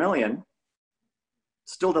 kids per million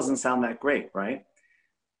still doesn't sound that great, right?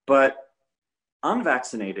 But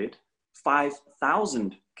unvaccinated,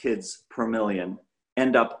 5,000 kids per million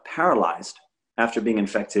end up paralyzed after being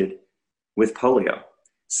infected with polio.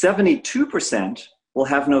 72% will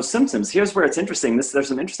have no symptoms. Here's where it's interesting. There's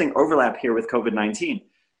some interesting overlap here with COVID-19.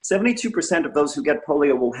 72% of those who get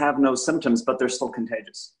polio will have no symptoms, but they're still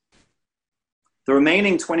contagious. The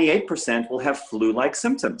remaining 28% will have flu-like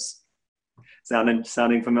symptoms.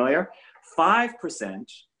 Sounding familiar?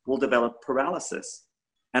 5% will develop paralysis.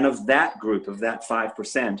 And of that group, of that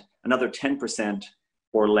 5%, another 10%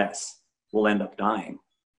 or less will end up dying.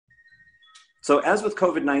 So as with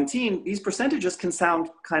COVID-19, these percentages can sound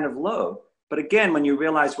kind of low. But again, when you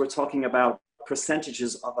realize we're talking about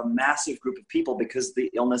percentages of a massive group of people because the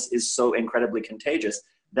illness is so incredibly contagious,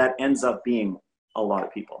 that ends up being a lot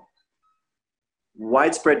of people.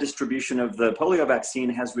 Widespread distribution of the polio vaccine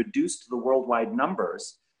has reduced the worldwide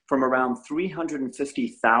numbers from around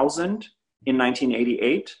 350,000 in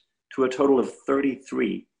 1988 to a total of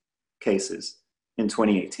 33 cases in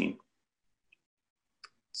 2018.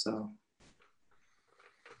 So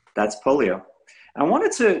that's polio. I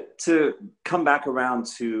wanted to come back around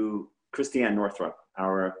to Christiane Northrup,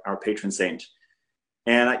 our patron saint.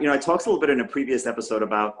 And I talked a little bit in a previous episode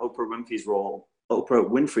about Oprah Winfrey's role,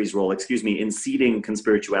 in seeding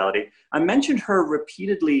conspirituality. I mentioned her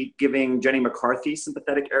repeatedly giving Jenny McCarthy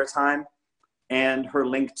sympathetic airtime and her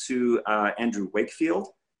link to Andrew Wakefield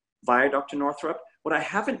via Dr. Northrup. What I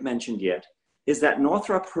haven't mentioned yet is that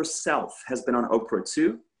Northrup herself has been on Oprah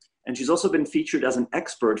too, and she's also been featured as an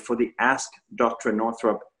expert for the Ask Dr.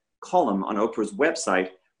 Northrup column on Oprah's website,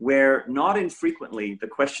 where not infrequently the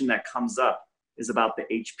question that comes up is about the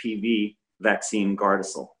HPV vaccine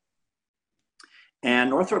Gardasil.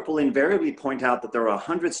 And Northrup will invariably point out that there are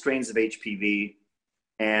 100 strains of HPV,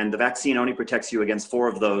 and the vaccine only protects you against 4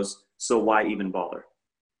 of those, so why even bother,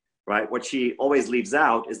 right? What she always leaves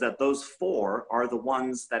out is that those 4 are the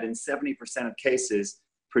ones that in 70% of cases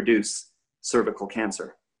produce cervical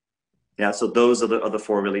cancer. Yeah, so those are the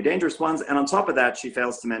 4 really dangerous ones. And on top of that, she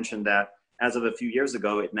fails to mention that as of a few years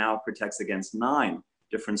ago, it now protects against 9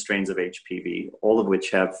 different strains of HPV, all of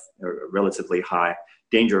which have a relatively high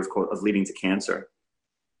danger of leading to cancer.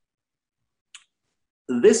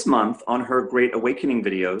 This month on her Great Awakening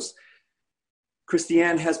videos,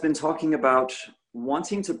 Christiane has been talking about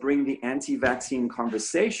wanting to bring the anti-vaccine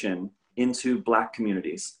conversation into Black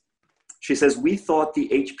communities. She says, we thought the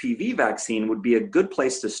HPV vaccine would be a good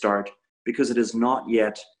place to start because it has not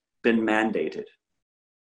yet been mandated.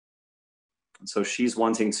 So she's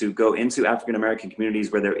wanting to go into African-American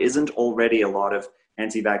communities where there isn't already a lot of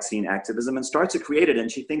anti-vaccine activism and start to create it.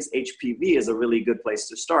 And she thinks HPV is a really good place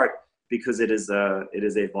to start because it is a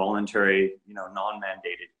voluntary,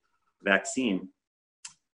 non-mandated vaccine.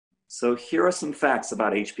 So here are some facts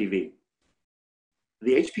about HPV.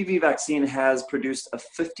 The HPV vaccine has produced a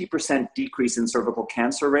 50% decrease in cervical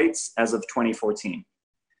cancer rates as of 2014.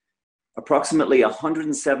 Approximately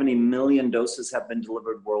 170 million doses have been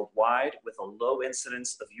delivered worldwide with a low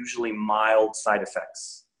incidence of usually mild side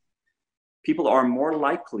effects. People are more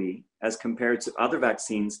likely, as compared to other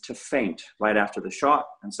vaccines, to faint right after the shot,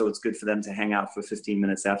 and so it's good for them to hang out for 15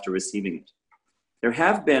 minutes after receiving it. There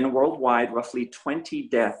have been worldwide roughly 20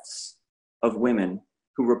 deaths of women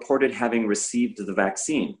who reported having received the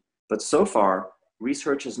vaccine, but so far,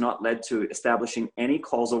 research has not led to establishing any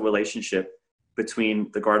causal relationship between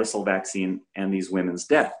the Gardasil vaccine and these women's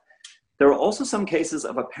death. There are also some cases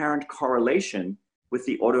of apparent correlation with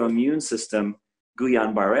the autoimmune system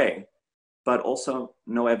Guillain-Barré, but also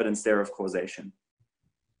no evidence there of causation.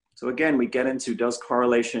 So again, we get into, does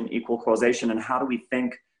correlation equal causation, and how do we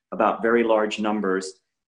think about very large numbers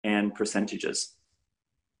and percentages?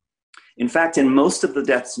 In fact, in most of the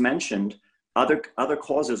deaths mentioned, other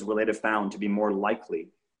causes were later found to be more likely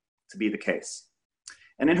to be the case.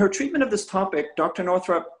 And in her treatment of this topic, Dr.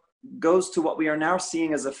 Northrup goes to what we are now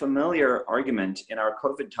seeing as a familiar argument in our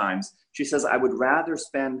COVID times. She says, I would rather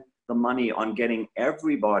spend the money on getting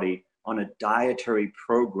everybody on a dietary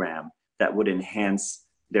program that would enhance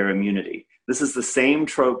their immunity. This is the same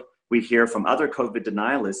trope we hear from other COVID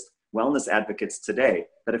denialist wellness advocates today,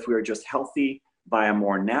 that if we are just healthy by a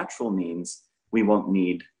more natural means, we won't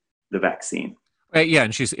need the vaccine. Yeah,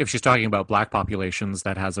 and if she's talking about Black populations,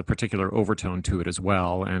 that has a particular overtone to it as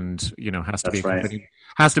well, and has to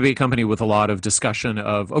be accompanied with a lot of discussion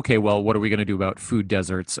of, okay, well, what are we going to do about food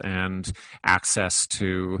deserts and access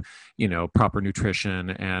to proper nutrition,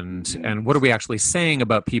 and what are we actually saying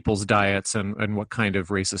about people's diets, and what kind of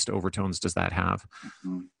racist overtones does that have?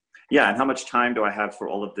 Mm-hmm. Yeah, and how much time do I have for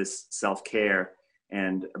all of this self-care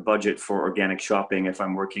and a budget for organic shopping if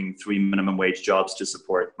I'm working 3 minimum wage jobs to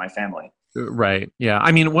support my family? Right. Yeah.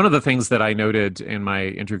 I mean, one of the things that I noted in my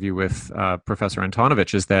interview with Professor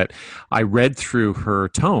Antonovich is that I read through her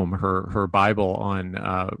tome, her Bible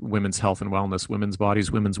on women's health and wellness, women's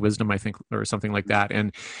bodies, women's wisdom, I think, or something like that.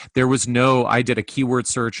 And there was I did a keyword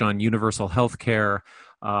search on universal health care,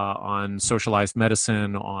 on socialized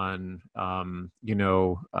medicine, on,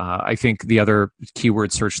 I think the other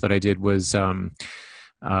keyword search that I did was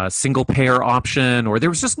single payer option, or there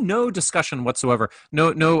was just no discussion whatsoever.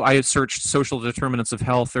 No, I had searched social determinants of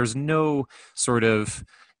health. There's no sort of,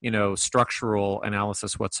 structural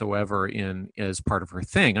analysis whatsoever in as part of her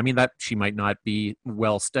thing. I mean, that she might not be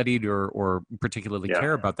well studied or particularly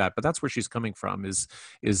care about that, but that's where she's coming from, is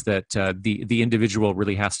that the individual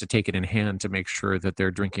really has to take it in hand to make sure that they're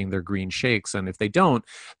drinking their green shakes. And if they don't,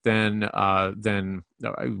 then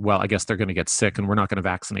well, I guess they're going to get sick, and we're not going to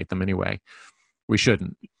vaccinate them anyway. We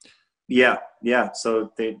shouldn't. Yeah.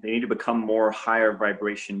 So they need to become more higher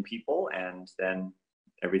vibration people, and then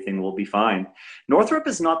everything will be fine. Northrop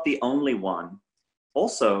is not the only one.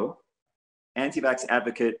 Also, anti-vax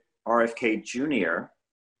advocate RFK Jr.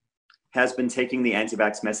 has been taking the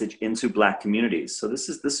anti-vax message into Black communities. So this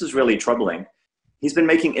is really troubling. He's been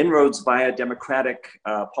making inroads via Democratic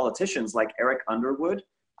politicians like Eric Underwood,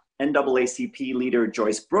 NAACP leader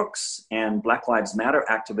Joyce Brooks, and Black Lives Matter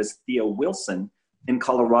activist Thea Wilson in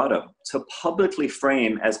Colorado, to publicly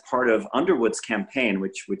frame, as part of Underwood's campaign,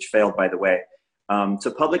 which failed, by the way,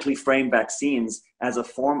 to publicly frame vaccines as a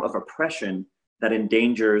form of oppression that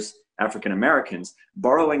endangers African Americans,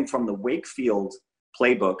 borrowing from the Wakefield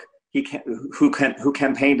playbook. Who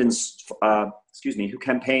campaigned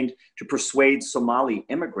to persuade Somali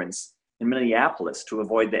immigrants in Minneapolis to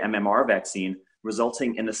avoid the MMR vaccine,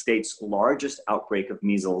 resulting in the state's largest outbreak of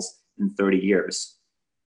measles in 30 years.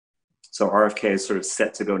 So RFK is sort of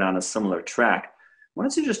set to go down a similar track. Why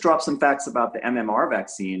don't you just drop some facts about the MMR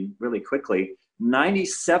vaccine really quickly?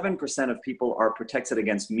 97% of people are protected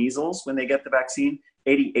against measles when they get the vaccine,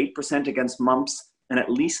 88% against mumps, and at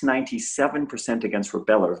least 97% against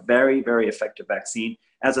rubella. Very, very effective vaccine.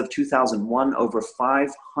 As of 2001, over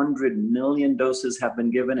 500 million doses have been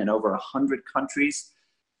given in over 100 countries.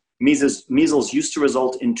 Measles used to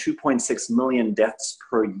result in 2.6 million deaths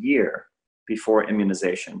per year before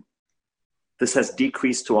immunization. This has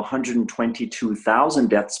decreased to 122,000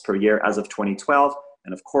 deaths per year as of 2012.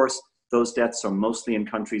 And of course, those deaths are mostly in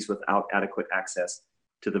countries without adequate access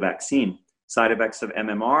to the vaccine. Side effects of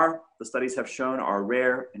MMR, the studies have shown, are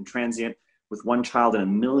rare and transient, with one child in a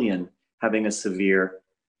million having a severe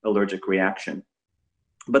allergic reaction.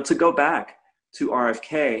 But to go back to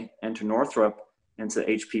RFK and to Northrop and to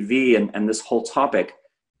HPV and this whole topic,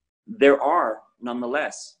 there are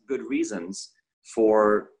nonetheless good reasons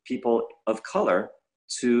for people of color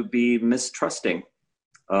to be mistrusting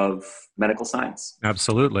of medical science.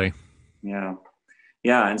 Absolutely. Yeah.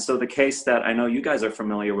 And so the case that I know you guys are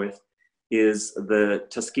familiar with is the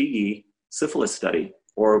Tuskegee syphilis study,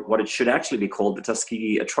 or what it should actually be called, the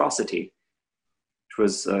Tuskegee atrocity, which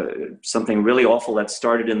was something really awful that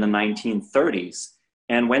started in the 1930s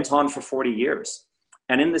and went on for 40 years.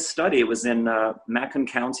 And in this study, it was in Macon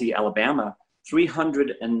County, Alabama,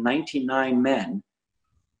 399 men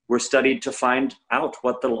were studied to find out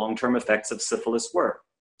what the long-term effects of syphilis were.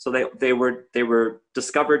 So they were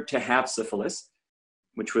discovered to have syphilis,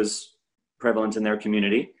 which was prevalent in their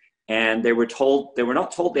community. And they were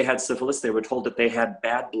not told they had syphilis. They were told that they had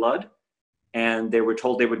bad blood, and they were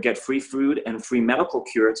told they would get free food and free medical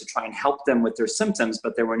care to try and help them with their symptoms,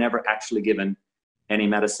 but they were never actually given any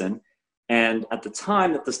medicine. And at the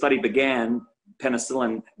time that the study began,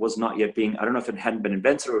 penicillin was not yet being, I don't know if it hadn't been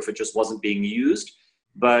invented or if it just wasn't being used,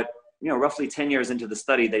 but roughly 10 years into the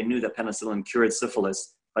study, they knew that penicillin cured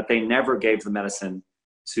syphilis, but they never gave the medicine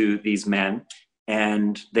to these men,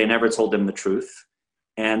 and they never told them the truth.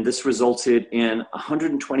 And this resulted in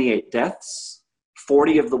 128 deaths.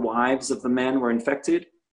 40 of the wives of the men were infected.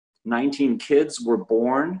 19 kids were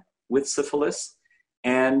born with syphilis.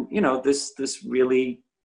 And, this really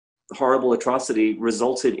horrible atrocity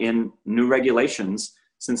resulted in new regulations,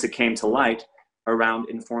 since it came to light, around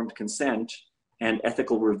informed consent and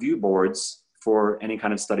ethical review boards for any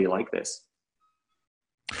kind of study like this.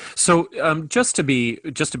 So, just to be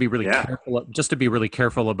really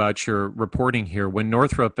careful about your reporting here, when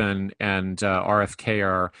Northrop and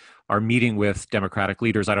RFK are meeting with Democratic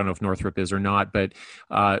leaders, I don't know if Northrop is or not, but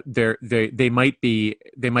they might be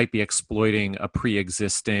exploiting a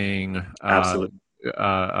pre-existing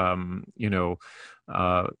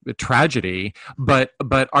tragedy, but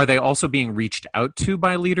are they also being reached out to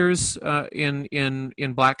by leaders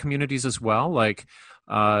in Black communities as well? Like,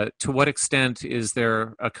 To what extent is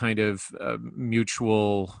there a kind of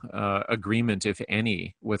mutual agreement, if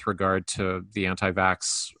any, with regard to the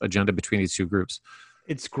anti-vax agenda between these two groups?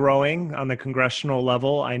 It's growing on the congressional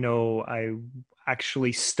level. I know I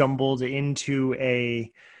actually stumbled into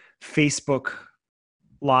a Facebook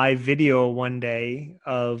live video one day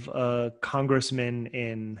of a congressman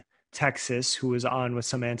in Texas who was on with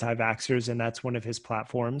some anti-vaxxers, and that's one of his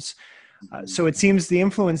platforms. So it seems the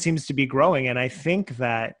influence seems to be growing. And I think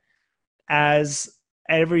that as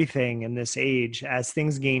everything in this age, as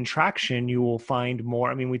things gain traction, you will find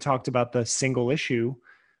more. I mean, we talked about the single issue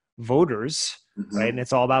voters, right? And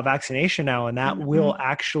it's all about vaccination now. And that will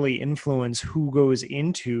actually influence who goes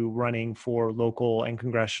into running for local and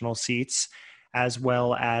congressional seats, as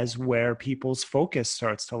well as where people's focus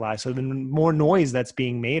starts to lie. So the more noise that's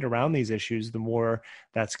being made around these issues, the more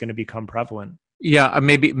that's going to become prevalent. Yeah,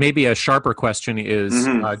 maybe a sharper question is: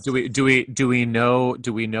 do we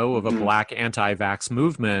know of a Black anti-vax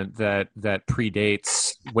movement that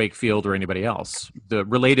predates Wakefield or anybody else, the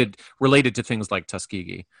related to things like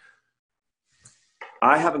Tuskegee?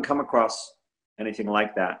 I haven't come across anything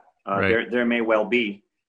like that. Right. There may well be.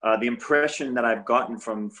 The impression that I've gotten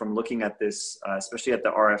from looking at this, especially at the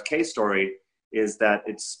RFK story, is that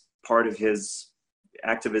it's part of his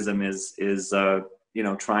activism is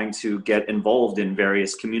trying to get involved in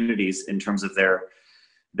various communities in terms of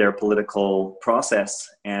their political process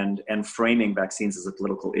and framing vaccines as a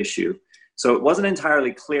political issue. So it wasn't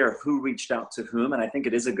entirely clear who reached out to whom, and I think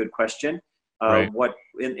it is a good question. Right. What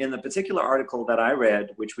in the particular article that I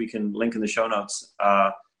read, which we can link in the show notes,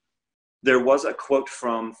 there was a quote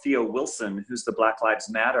from Theo Wilson, who's the Black Lives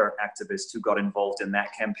Matter activist who got involved in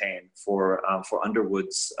that campaign for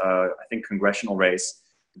Underwood's, I think, congressional race.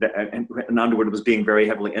 And Underwood was being very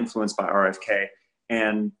heavily influenced by RFK.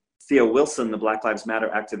 And Theo Wilson, the Black Lives Matter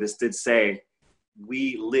activist, did say,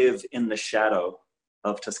 "We live in the shadow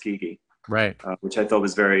of Tuskegee," right? Which I thought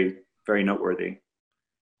was very, very noteworthy.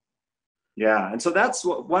 Yeah, and so that's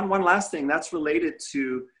one last thing that's related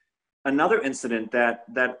to another incident that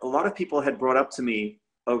a lot of people had brought up to me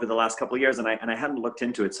over the last couple of years, and I hadn't looked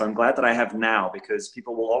into it. So I'm glad that I have now, because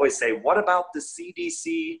people will always say, "What about the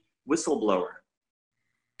CDC whistleblower?"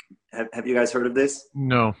 Have you guys heard of this?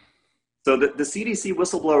 No. So the CDC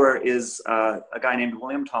whistleblower is a guy named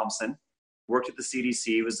William Thompson, worked at the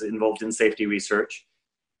CDC, was involved in safety research.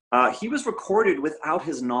 He was recorded without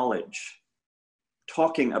his knowledge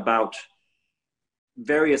talking about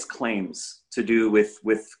various claims to do with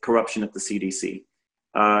corruption at the CDC.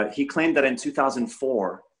 He claimed that in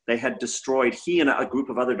 2004, they had destroyed, he and a group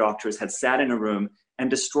of other doctors had sat in a room and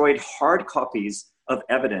destroyed hard copies of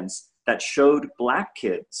evidence that showed Black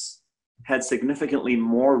kids had significantly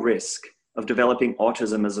more risk of developing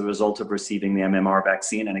autism as a result of receiving the MMR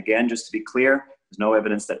vaccine. And again, just to be clear, there's no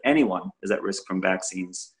evidence that anyone is at risk from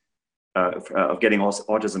vaccines, of getting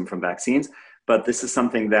autism from vaccines. But this is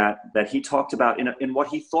something that he talked about in what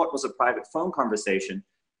he thought was a private phone conversation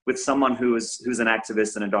with someone who's an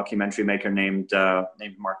activist and a documentary maker named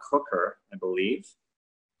Mark Hooker, I believe.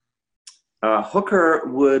 Hooker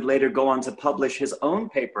would later go on to publish his own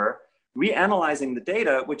paper reanalyzing the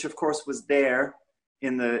data, which of course was there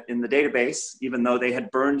in the database, even though they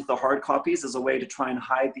had burned the hard copies as a way to try and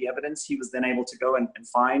hide the evidence. He was then able to go and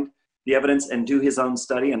find the evidence and do his own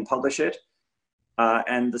study and publish it.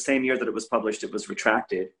 And the same year that it was published, it was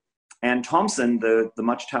retracted. And Thompson, the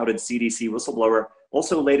much touted CDC whistleblower,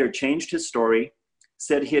 also later changed his story,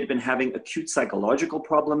 said he had been having acute psychological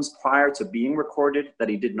problems prior to being recorded, that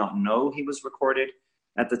he did not know he was recorded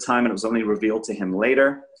at the time, and it was only revealed to him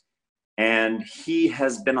later. And he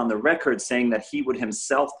has been on the record saying that he would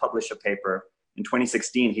himself publish a paper. In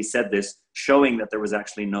 2016, he said this, showing that there was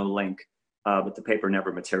actually no link, but the paper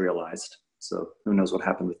never materialized. So who knows what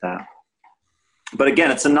happened with that. But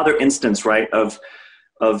again, it's another instance, right, of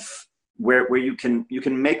where you can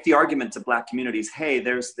make the argument to Black communities, hey,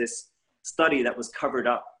 there's this study that was covered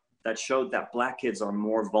up that showed that Black kids are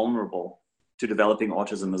more vulnerable to developing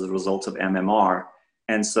autism as a result of MMR.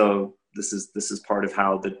 And so this is part of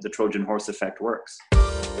how the Trojan horse effect works.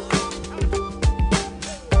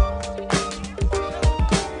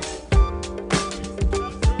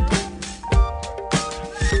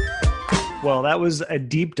 Well, that was a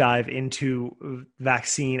deep dive into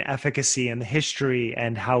vaccine efficacy and the history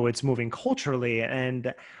and how it's moving culturally.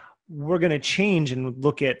 And we're going to change and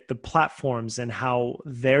look at the platforms and how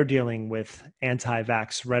they're dealing with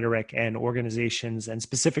anti-vax rhetoric and organizations, and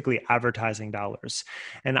specifically advertising dollars.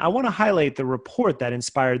 And I want to highlight the report that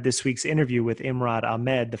inspired this week's interview with Imran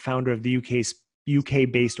Ahmed, the founder of the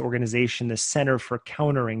UK-based organization, the Center for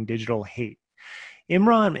Countering Digital Hate.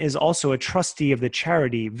 Imran is also a trustee of the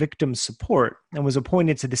charity Victim Support and was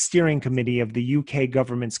appointed to the steering committee of the UK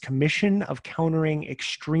government's Commission of Countering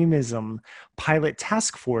Extremism Pilot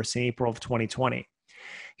Task Force in April of 2020.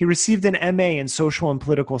 He received an MA in Social and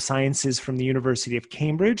Political Sciences from the University of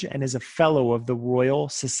Cambridge and is a fellow of the Royal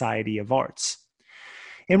Society of Arts.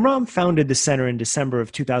 Imran founded the center in December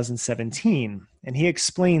of 2017, and he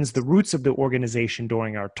explains the roots of the organization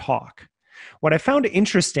during our talk. What I found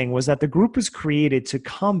interesting was that the group was created to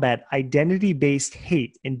combat identity-based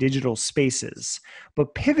hate in digital spaces,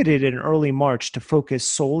 but pivoted in early March to focus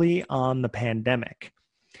solely on the pandemic.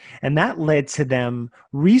 And that led to them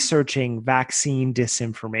researching vaccine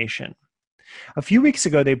disinformation. A few weeks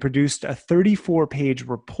ago, they produced a 34-page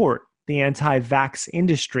report, The Anti-Vax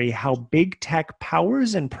Industry, How Big Tech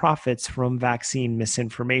Powers and Profits from Vaccine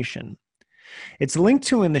Misinformation. It's linked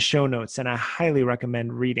to in the show notes, and I highly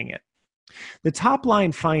recommend reading it. The top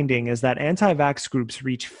line finding is that anti-vax groups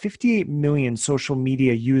reach 58 million social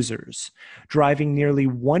media users, driving nearly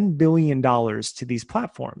 $1 billion to these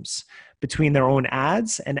platforms between their own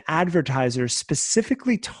ads and advertisers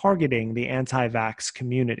specifically targeting the anti-vax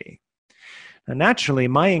community. Now, naturally,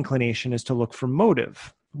 my inclination is to look for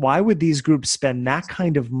motive. Why would these groups spend that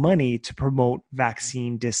kind of money to promote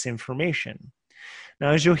vaccine disinformation?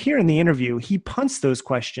 Now, as you'll hear in the interview, he punts those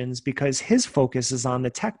questions because his focus is on the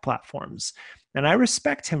tech platforms, and I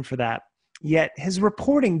respect him for that. Yet his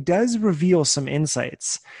reporting does reveal some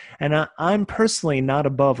insights, and I'm personally not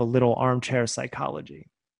above a little armchair psychology.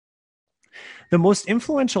 The most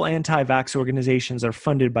influential anti-vax organizations are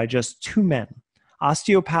funded by just two men: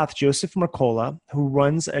 osteopath Joseph Mercola, who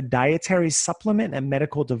runs a dietary supplement and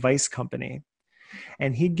medical device company,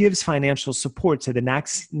 and he gives financial support to the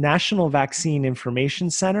National Vaccine Information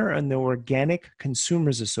Center and the Organic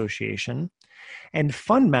Consumers Association, and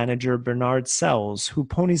fund manager Bernard Sells, who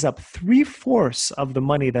ponies up 3/4 of the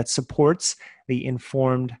money that supports the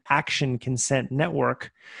Informed Action Consent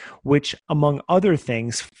Network, which, among other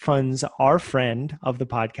things, funds our friend of the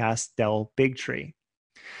podcast, Del Bigtree.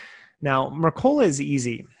 Now, Mercola is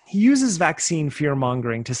easy. He uses vaccine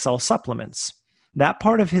fear-mongering to sell supplements. That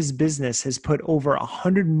part of his business has put over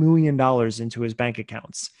 $100 million into his bank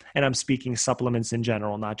accounts. And I'm speaking supplements in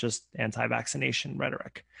general, not just anti-vaccination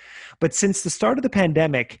rhetoric. But since the start of the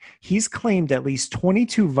pandemic, he's claimed at least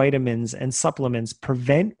 22 vitamins and supplements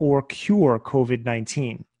prevent or cure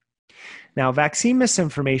COVID-19. Now, vaccine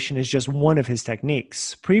misinformation is just one of his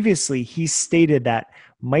techniques. Previously, he stated that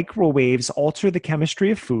microwaves alter the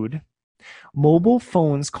chemistry of food, mobile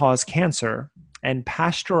phones cause cancer, and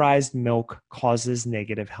pasteurized milk causes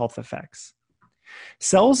negative health effects.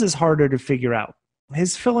 Sells is harder to figure out.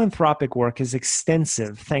 His philanthropic work is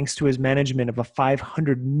extensive thanks to his management of a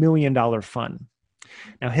 $500 million fund.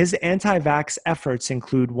 Now, his anti-vax efforts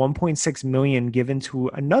include $1.6 million given to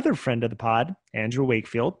another friend of the pod, Andrew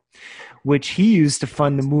Wakefield, which he used to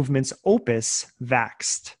fund the movement's opus,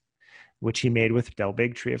 Vaxxed, which he made with Del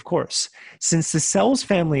Bigtree, of course. Since the Sells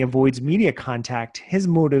family avoids media contact, his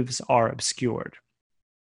motives are obscured.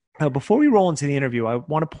 Now, before we roll into the interview, I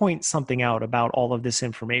want to point something out about all of this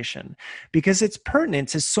information because it's pertinent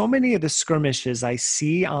to so many of the skirmishes I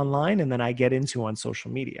see online and then I get into on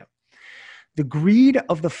social media. The greed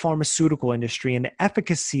of the pharmaceutical industry and the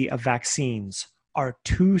efficacy of vaccines are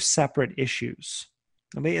two separate issues.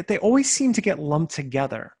 They always seem to get lumped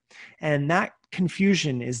together, and that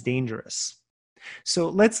confusion is dangerous. So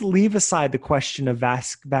let's leave aside the question of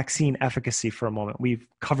vaccine efficacy for a moment. We've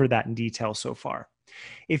covered that in detail so far.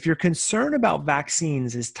 If your concern about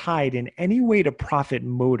vaccines is tied in any way to profit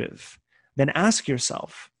motive, then ask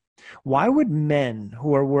yourself, why would men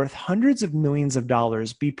who are worth hundreds of millions of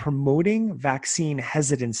dollars be promoting vaccine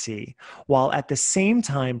hesitancy while at the same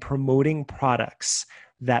time promoting products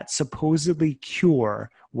that supposedly cure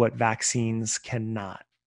what vaccines cannot?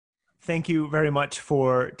 Thank you very much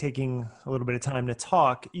for taking a little bit of time to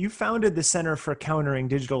talk. You founded the Center for Countering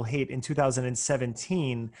Digital Hate in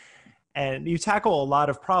 2017, and you tackle a lot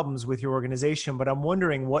of problems with your organization, but I'm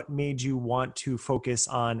wondering what made you want to focus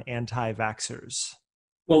on anti-vaxxers?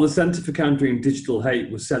 Well, the Center for Countering Digital Hate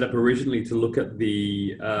was set up originally to look at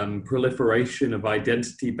the proliferation of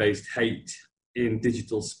identity-based hate in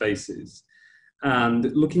digital spaces,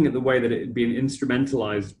 and looking at the way that it had been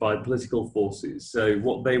instrumentalized by political forces. So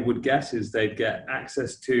what they would get is they'd get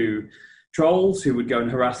access to trolls who would go and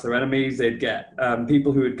harass their enemies. They'd get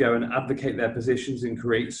people who would go and advocate their positions and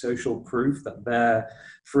create social proof that their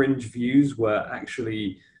fringe views were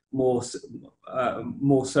actually more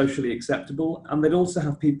socially acceptable. And they'd also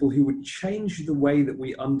have people who would change the way that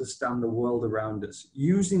we understand the world around us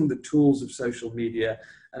using the tools of social media,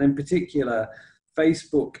 and in particular,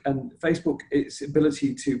 Facebook, its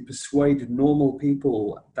ability to persuade normal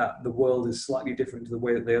people that the world is slightly different to the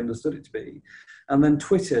way that they understood it to be, and then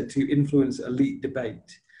Twitter to influence elite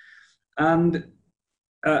debate. And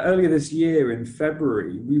earlier this year in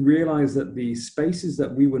February, we realized that the spaces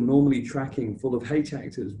that we were normally tracking full of hate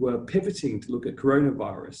actors were pivoting to look at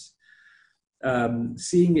coronavirus,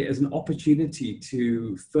 seeing it as an opportunity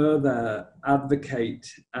to further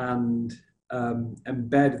advocate and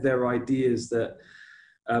embed their ideas that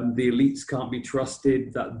the elites can't be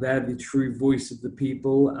trusted, that they're the true voice of the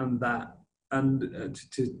people, and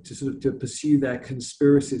to pursue their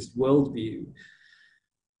conspiracist worldview.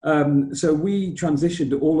 So we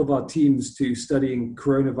transitioned all of our teams to studying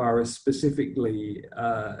coronavirus specifically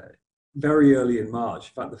very early in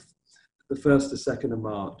March, in fact, the 1st to 2nd of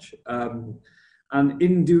March. And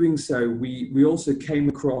in doing so, we also came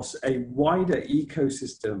across a wider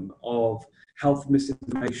ecosystem of health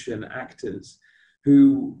misinformation actors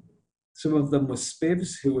who, some of them were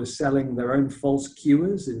spivs who were selling their own false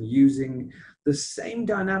cures and using the same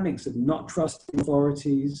dynamics of not trusting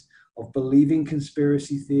authorities, of believing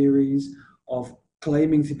conspiracy theories, of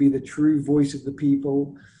claiming to be the true voice of the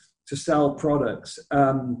people to sell products.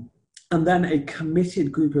 And then a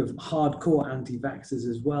committed group of hardcore anti-vaxxers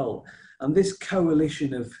as well. And this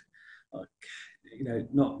coalition of,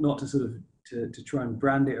 not to sort of to try and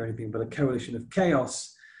brand it or anything, but a coalition of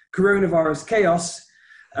chaos, coronavirus chaos,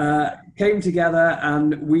 came together,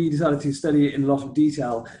 and we decided to study it in a lot of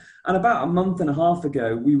detail. And about a month and a half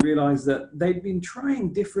ago, we realized that they'd been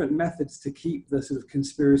trying different methods to keep the sort of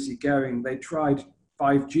conspiracy going. They tried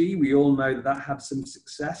 5G. We all know that that had some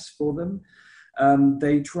success for them.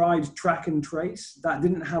 They tried track and trace. That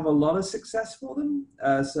didn't have a lot of success for them.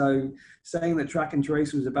 So saying that track and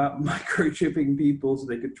trace was about microchipping people so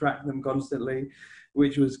they could track them constantly,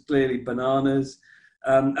 which was clearly bananas.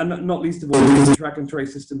 And not least of all, the track and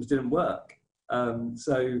trace systems didn't work.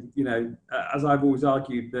 So, as I've always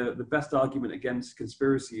argued, the best argument against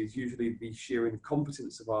conspiracy is usually the sheer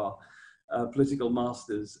incompetence of our political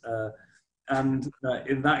masters. And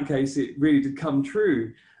in that case, it really did come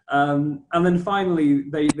true. And then finally,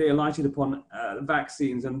 they alighted upon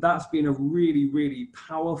vaccines, and that's been a really, really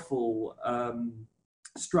powerful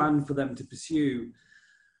strand for them to pursue.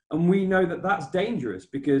 And we know that that's dangerous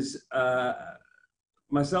because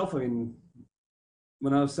myself,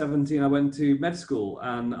 when I was 17, I went to med school,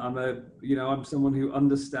 and I'm someone who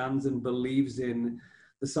understands and believes in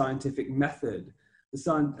the scientific method.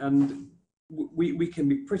 And we can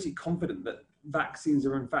be pretty confident that vaccines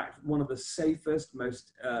are in fact one of the safest,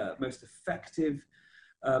 most effective,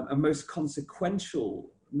 and most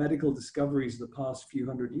consequential medical discoveries of the past few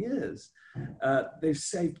hundred years. They've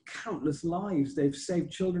saved countless lives. They've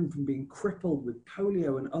saved children from being crippled with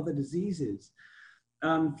polio and other diseases.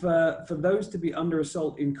 And for those to be under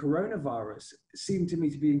assault in coronavirus seemed to me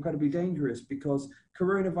to be incredibly dangerous, because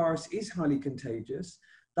coronavirus is highly contagious.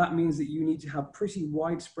 That means that you need to have pretty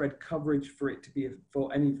widespread coverage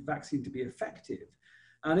for any vaccine to be effective.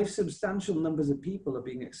 And if substantial numbers of people are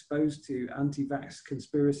being exposed to anti-vax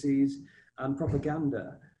conspiracies and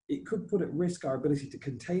propaganda, it could put at risk our ability to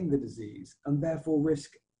contain the disease, and therefore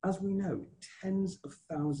risk, as we know, tens of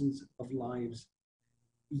thousands of lives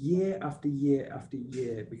year after year after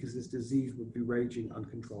year, because this disease would be raging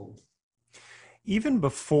uncontrolled. Even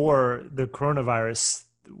before the coronavirus,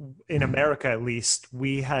 in America at least,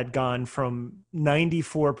 we had gone from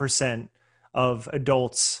 94% of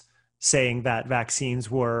adults saying that vaccines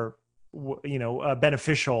were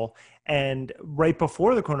beneficial, and right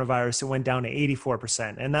before the coronavirus it went down to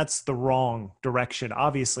 84%, and that's the wrong direction,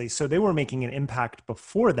 obviously. So they were making an impact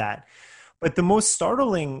before that. But the most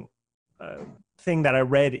startling thing that I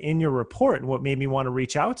read in your report, and what made me want to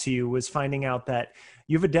reach out to you, was finding out that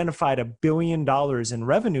you've identified $1 billion in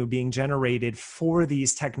revenue being generated for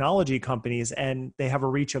these technology companies, and they have a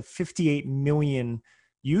reach of 58 million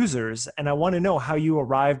users. And I want to know how you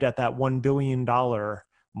arrived at that $1 billion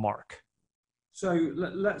mark. So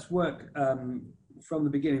let's work from the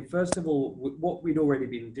beginning. First of all, what we'd already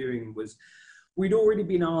been doing was, we'd already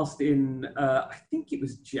been asked in, I think it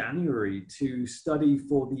was January, to study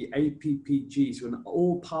for the APPG, so an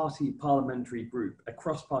all-party parliamentary group, a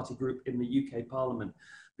cross-party group in the UK Parliament,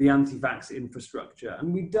 the anti-vax infrastructure.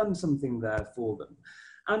 And we'd done something there for them.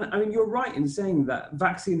 And I mean, you're right in saying that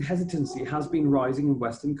vaccine hesitancy has been rising in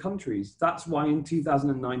Western countries. That's why in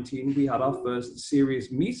 2019, we had our first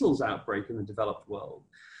serious measles outbreak in the developed world.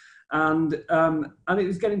 And it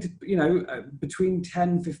was getting to, between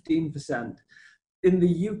 10, 15%. In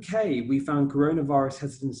the UK, we found coronavirus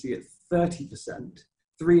hesitancy at 30%.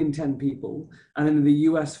 3 in 10 people, and in the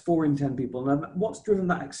US, 4 in 10 people. Now, what's driven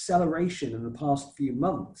that acceleration in the past few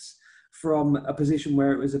months from a position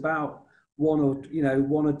where it was about 1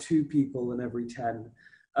 or 2 people in every 10?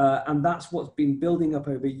 And that's what's been building up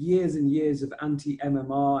over years and years of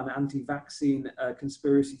anti-MMR and anti-vaccine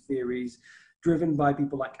conspiracy theories, driven by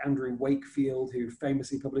people like Andrew Wakefield, who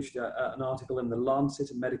famously published an article in the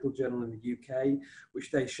Lancet, a medical journal in the UK,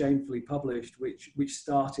 which they shamefully published, which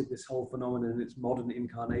started this whole phenomenon in its modern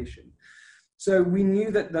incarnation. So we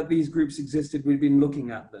knew that these groups existed. We'd been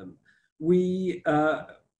looking at them.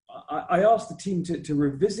 I asked the team to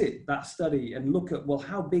revisit that study and look at, well,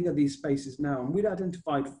 how big are these spaces now? And we'd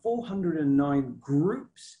identified 409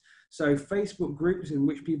 groups. So Facebook groups in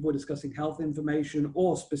which people were discussing health information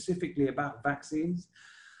or specifically about vaccines.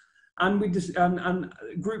 And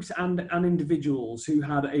groups and individuals who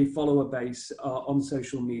had a follower base on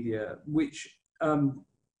social media, which,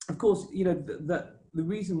 of course, the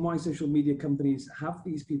reason why social media companies have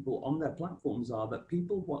these people on their platforms are that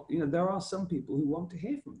people want, there are some people who want to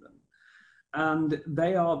hear from them. And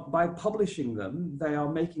they are, by publishing them, they are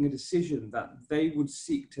making a decision that they would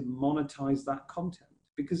seek to monetize that content.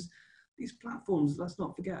 Because these platforms, let's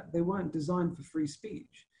not forget, they weren't designed for free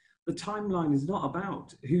speech. The timeline is not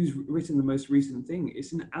about who's written the most recent thing.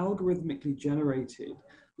 It's an algorithmically generated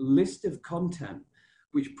list of content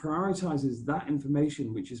which prioritizes that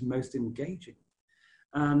information which is most engaging.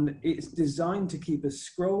 And it's designed to keep us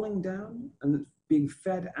scrolling down and being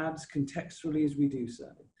fed ads contextually as we do so.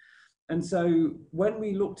 And so when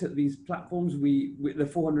we looked at these platforms, with the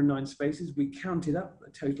 409 spaces, we counted up a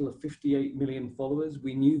total of 58 million followers.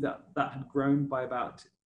 We knew that had grown by about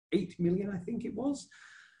 8 million, I think it was,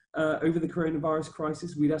 over the coronavirus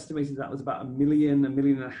crisis. We'd estimated that was about 1.5 million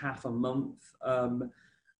a month.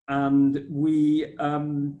 And we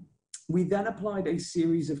then applied a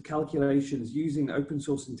series of calculations using open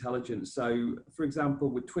source intelligence. So, for example,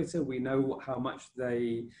 with Twitter, we know how much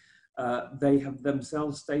they have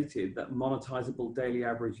themselves stated that monetizable daily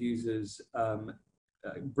average users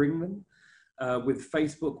bring them. With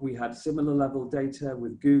Facebook, we had similar level data,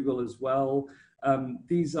 with Google as well.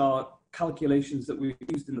 These are calculations that we've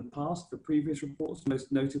used in the past for previous reports,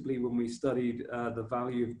 most notably when we studied the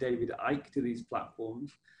value of David Icke to these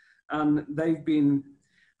platforms. And they've been,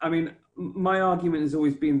 my argument has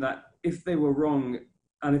always been that if they were wrong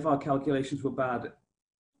and if our calculations were bad,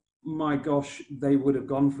 my gosh, they would have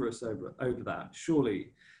gone for us over that,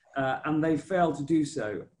 surely. And they failed to do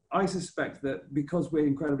so. I suspect that because we're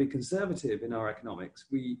incredibly conservative in our economics,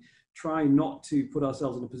 we try not to put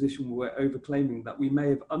ourselves in a position where we're overclaiming that we may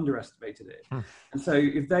have underestimated it. And so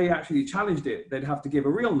if they actually challenged it, they'd have to give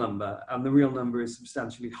a real number, and the real number is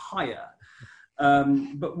substantially higher.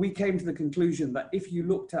 But we came to the conclusion that if you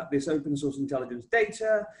looked at this open source intelligence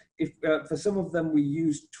data, if for some of them we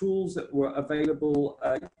used tools that were available,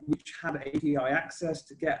 which had API access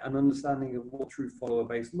to get an understanding of what true follower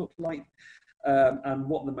base looked like, and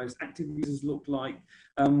what the most active users looked like,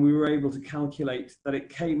 we were able to calculate that it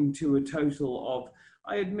came to a total of,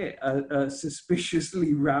 I admit, a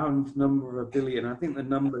suspiciously round number of a billion. I think the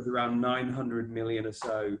number is around 900 million or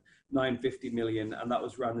so, 950 million, and that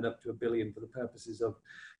was rounded up to a billion for the purposes of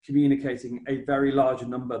communicating a very large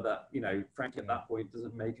number that, frankly, at that point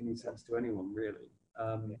doesn't make any sense to anyone, really.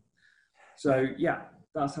 So, yeah,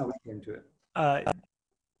 that's how we came to it.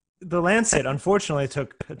 The Lancet, unfortunately,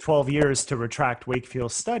 took 12 years to retract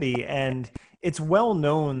Wakefield's study, and it's well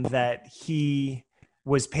known that he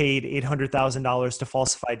was paid $800,000 to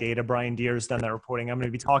falsify data. Brian Deere's done that reporting. I'm going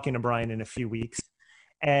to be talking to Brian in a few weeks.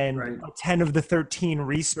 And Right. 10 of the 13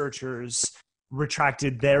 researchers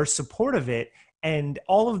retracted their support of it. And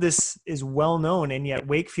all of this is well known, and yet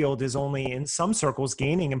Wakefield is only in some circles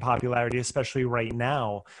gaining in popularity, especially right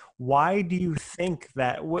now. Why do you think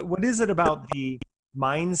that? What is it about the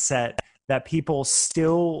mindset that people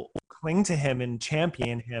still cling to him and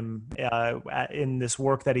champion him in this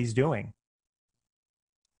work that he's doing?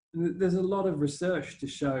 There's a lot of research to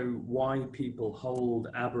show why people hold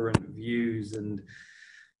aberrant views and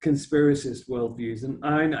conspiracist worldviews.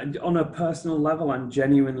 And on a personal level, I'm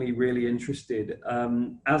genuinely really interested.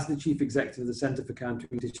 As the chief executive of the Center for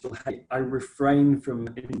Countering Digital Hate, I refrain from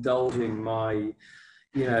indulging my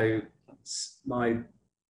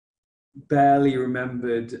barely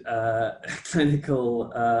remembered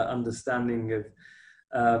clinical understanding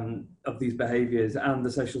of these behaviors and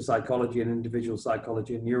the social psychology and individual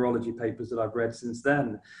psychology and neurology papers that I've read since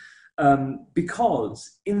then.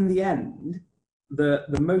 Because in the end,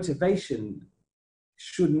 the motivation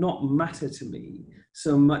should not matter to me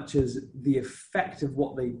so much as the effect of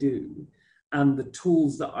what they do and the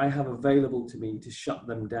tools that I have available to me to shut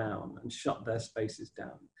them down and shut their spaces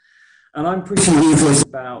down. And I'm pretty serious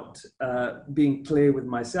about being clear with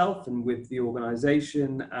myself and with the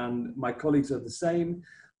organization, and my colleagues are the same,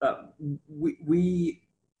 that we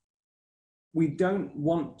don't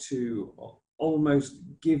want to almost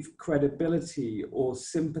give credibility or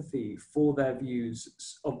sympathy for their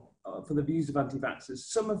views for the views of anti-vaxxers,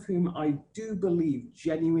 some of whom I do believe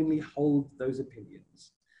genuinely hold those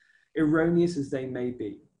opinions, erroneous as they may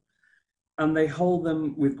be. And they hold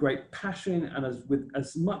them with great passion and with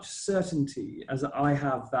as much certainty as I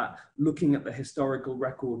have, that looking at the historical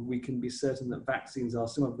record, we can be certain that vaccines are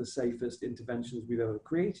some of the safest interventions we've ever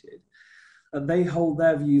created. They hold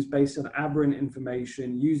their views based on aberrant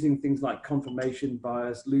information, using things like confirmation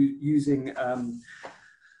bias, using,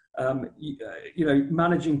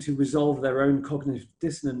 managing to resolve their own cognitive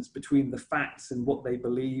dissonance between the facts and what they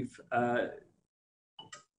believe.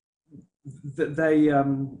 That they, I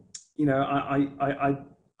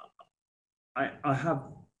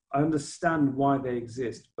understand why they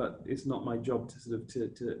exist, but it's not my job to sort of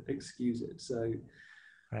to excuse it. So.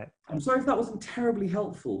 Right. I'm sorry if that wasn't terribly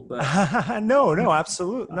helpful, but no,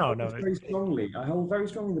 absolutely, no. I hold very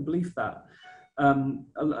strongly the belief that,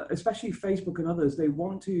 especially Facebook and others, they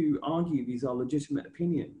want to argue these are legitimate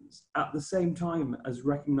opinions at the same time as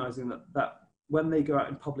recognizing that when they go out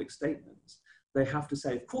in public statements, they have to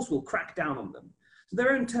say, of course, we'll crack down on them. So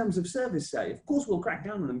their own terms of service say, of course, we'll crack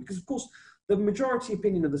down on them, because of course, the majority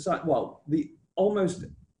opinion of the almost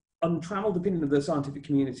untrammeled opinion of the scientific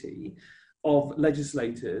community, of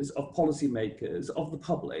legislators, of policymakers, of the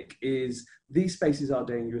public, is these spaces are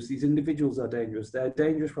dangerous, these individuals are dangerous, they're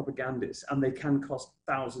dangerous propagandists, and they can cost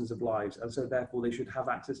thousands of lives, and so therefore they should have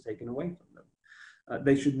access taken away from them.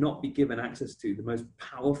 They should not be given access to the most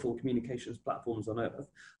powerful communications platforms on earth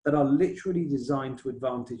that are literally designed to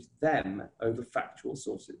advantage them over factual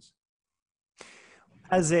sources.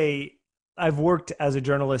 I've worked as a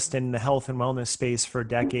journalist in the health and wellness space for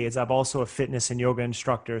decades. I'm also a fitness and yoga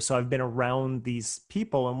instructor. So I've been around these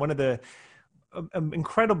people. And one of the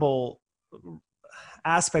incredible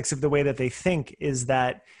aspects of the way that they think is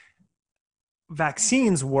that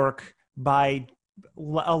vaccines work by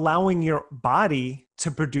allowing your body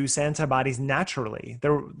to produce antibodies naturally.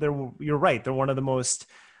 You're right. They're one of the most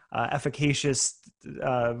efficacious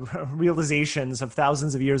realizations of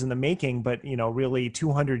thousands of years in the making, but really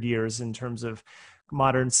 200 years in terms of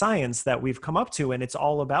modern science that we've come up to, and it's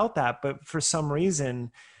all about that. But for some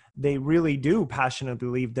reason, they really do passionately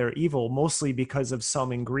believe they're evil, mostly because of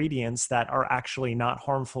some ingredients that are actually not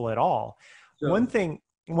harmful at all. So, one thing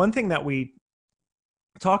that we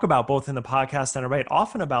talk about both in the podcast and I write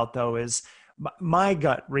often about, though, is my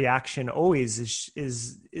gut reaction always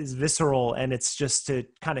is visceral, and it's just to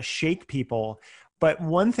kind of shake people. But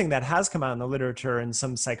one thing that has come out in the literature, and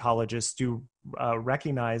some psychologists do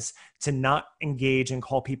recognize, to not engage and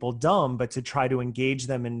call people dumb, but to try to engage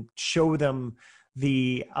them and show them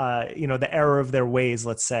the error of their ways,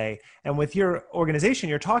 let's say. And with your organization,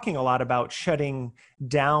 you're talking a lot about shutting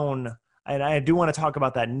down. And I do want to talk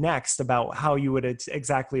about that next, about how you would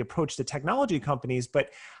exactly approach the technology companies,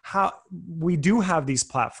 but how we do have these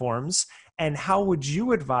platforms, and how would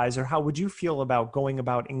you advise, or how would you feel about going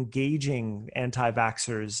about engaging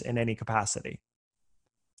anti-vaxxers in any capacity?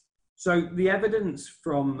 So the evidence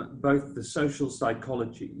from both the social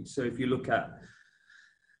psychology, so if you look at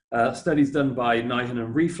studies done by Nyhan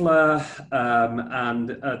and Riefler, and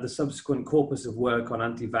the subsequent corpus of work on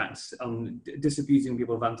anti-vax, on disabusing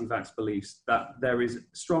people of anti-vax beliefs, that there is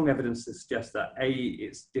strong evidence that suggests that A,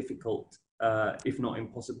 it's difficult, if not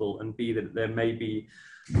impossible, and B, that there may be,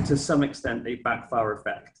 to some extent, a backfire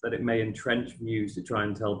effect, that it may entrench views to try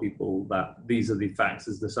and tell people that these are the facts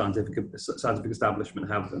as the scientific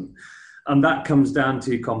establishment have them. And that comes down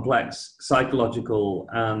to complex psychological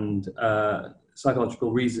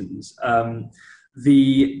reasons.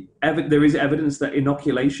 There is evidence that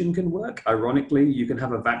inoculation can work. Ironically, you can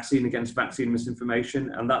have a vaccine against vaccine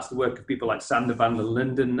misinformation, and that's the work of people like Sander van der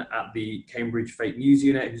Linden at the Cambridge Fake News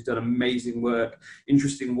Unit, who's done amazing work,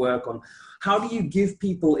 interesting work on how do you give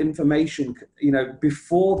people information,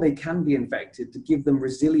 before they can be infected, to give them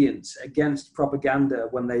resilience against propaganda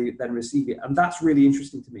when they then receive it. And that's really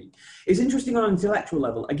interesting to me. It's interesting on an intellectual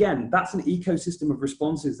level. Again, that's an ecosystem of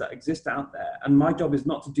responses that exist out there. And my job is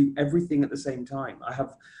not to do everything at the same time. I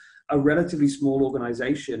have a relatively small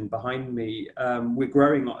organization behind me. We're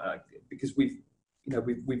growing because we've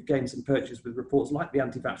gained some purchase with reports like the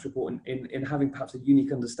Anti-Vax report in having perhaps a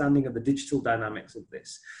unique understanding of the digital dynamics of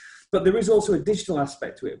this. But there is also a digital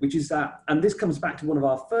aspect to it, which is that, and this comes back to one of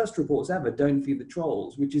our first reports ever, Don't Feed the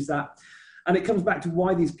Trolls, which is that And it comes back to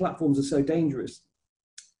why these platforms are so dangerous.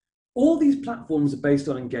 All these platforms are based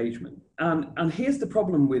on engagement, and here's the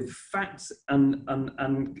problem with facts and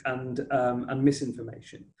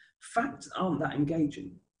misinformation. Facts aren't that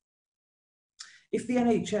engaging. If the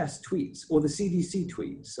NHS tweets or the CDC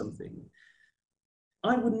tweets something,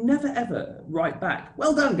 I would never ever write back,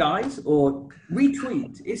 "Well done, guys," or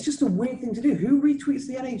retweet. It's just a weird thing to do. Who retweets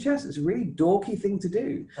the NHS? It's a really dorky thing to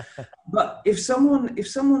do. But if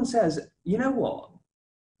someone says, "You know what?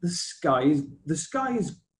 The sky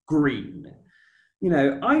is green. You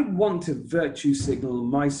know, I want to virtue signal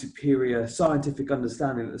my superior scientific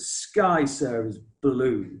understanding that the sky, sir, is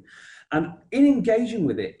blue." And in engaging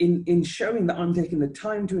with it, in showing that I'm taking the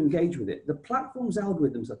time to engage with it, the platform's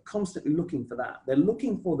algorithms are constantly looking for that. They're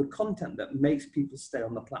looking for the content that makes people stay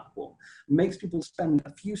on the platform, makes people spend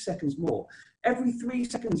a few seconds more. Every 3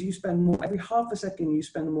 seconds you spend more, every half a second you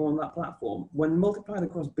spend more on that platform, when multiplied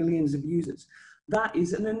across billions of users, that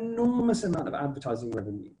is an enormous amount of advertising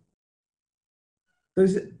revenue.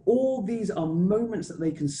 All these are moments that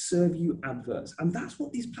they can serve you adverts. And that's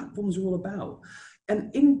what these platforms are all about.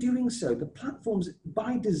 And in doing so, the platforms,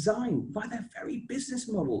 by design, by their very business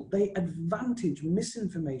model, they advantage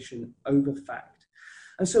misinformation over fact.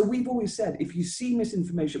 And so we've always said, if you see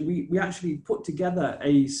misinformation, we actually put together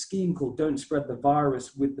a scheme called Don't Spread the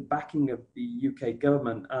Virus with the backing of the UK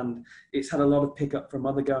government. And it's had a lot of pickup from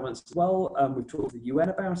other governments as well. We've talked to the UN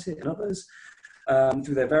about it and others.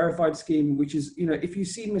 Through their verified scheme, which is, you know, if you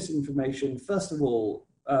see misinformation, first of all,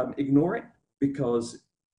 ignore it, because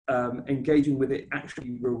engaging with it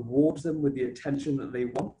actually rewards them with the attention that they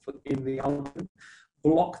want in the algorithm.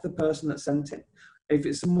 Block the person that sent it. If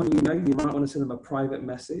it's someone you know, you might want to send them a private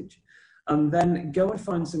message, and then go and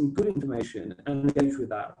find some good information and engage with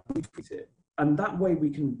that, retweet it. And that way we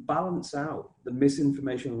can balance out the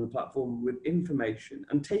misinformation on the platform with information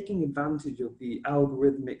and taking advantage of the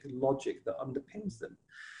algorithmic logic that underpins them.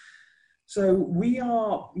 So we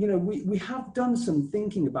are, you know, we have done some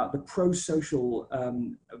thinking about the pro-social,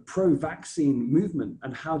 pro-vaccine movement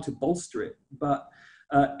and how to bolster it. But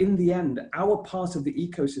in the end, our part of the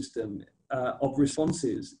ecosystem of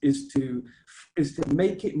responses is to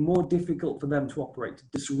make it more difficult for them to operate, to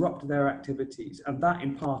disrupt their activities. And that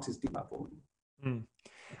in part is deplatforming.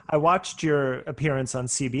 I watched your appearance on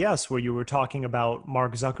CBS where you were talking about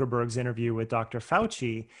Mark Zuckerberg's interview with Dr.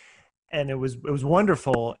 Fauci, and it was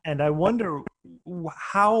wonderful. And I wonder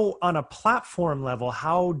how, on a platform level,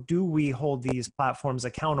 how do we hold these platforms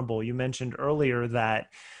accountable? You mentioned earlier that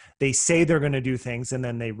they say they're going to do things and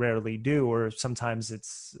then they rarely do, or sometimes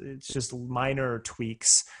it's just minor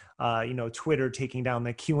tweaks. You know, Twitter taking down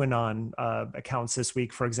the QAnon accounts this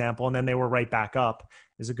week, for example, and then they were right back up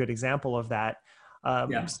is a good example of that.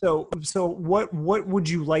 So what would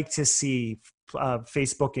you like to see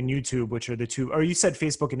Facebook and YouTube, which are the two, or you said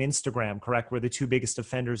Facebook and Instagram, correct, were the two biggest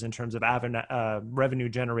offenders in terms of revenue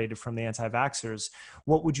generated from the anti-vaxxers.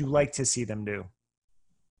 What would you like to see them do?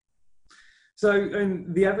 So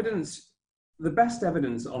the best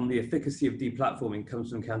evidence on the efficacy of deplatforming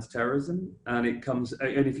comes from counterterrorism, and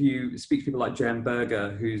if you speak to people like Jan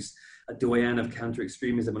Berger, who's a doyen of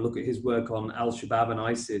counter-extremism, and look at his work on Al-Shabaab and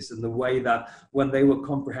ISIS, and the way that when they were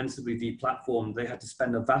comprehensively deplatformed, they had to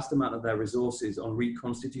spend a vast amount of their resources on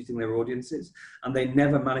reconstituting their audiences, and they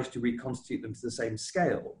never managed to reconstitute them to the same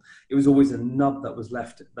scale. It was always a nub that was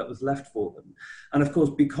left for them. And of course,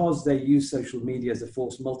 because they use social media as a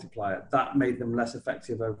force multiplier, that made them less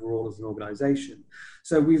effective overall as an organization.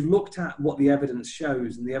 So we've looked at what the evidence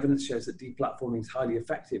shows, and the evidence shows that deplatforming is highly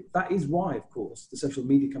effective. That is why, of course, the social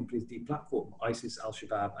media companies deplatform ISIS,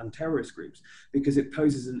 Al-Shabaab, and terrorist groups, because it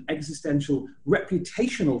poses an existential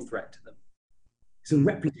reputational threat to them. It's a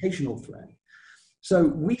reputational threat. So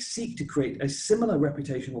we seek to create a similar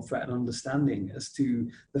reputational threat and understanding as to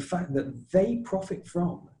the fact that they profit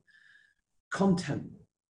from content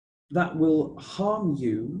that will harm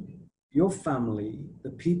you, your family,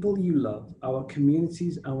 the people you love, our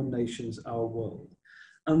communities, our nations, our world.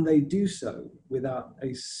 And they do so without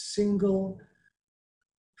a single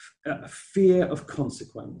fear of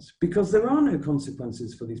consequence, because there are no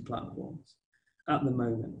consequences for these platforms at the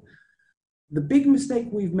moment. The big mistake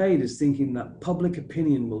we've made is thinking that public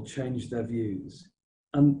opinion will change their views.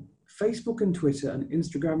 And Facebook and Twitter and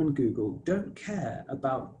Instagram and Google don't care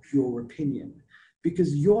about your opinion,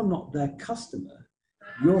 because you're not their customer,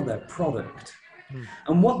 you're their product.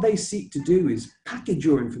 And what they seek to do is package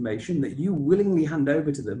your information that you willingly hand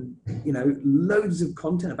over to them, you know, loads of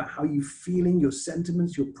content about how you're feeling, your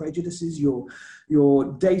sentiments, your prejudices,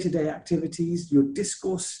 your day-to-day activities, your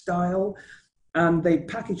discourse style. And they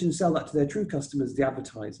package and sell that to their true customers, the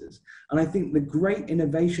advertisers. And I think the great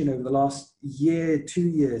innovation over the last year, 2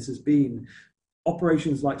 years has been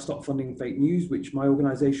operations like Stop Funding Fake News, which my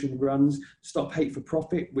organization runs, Stop Hate for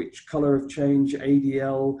Profit, which Color of Change,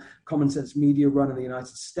 ADL, Common Sense Media run in the United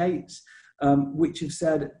States, which have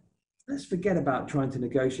said, let's forget about trying to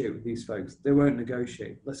negotiate with these folks. They won't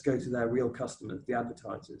negotiate. Let's go to their real customers, the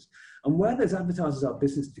advertisers. And where those advertisers are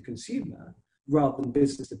business to consumer, rather than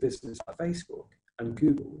business to business like Facebook and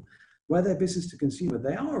Google, where they're business to consumer,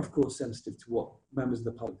 they are, of course, sensitive to what members of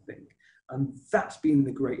the public think. And that's been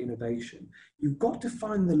the great innovation. You've got to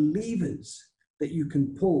find the levers that you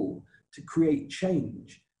can pull to create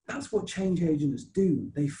change. That's what change agents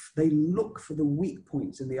do. They look for the weak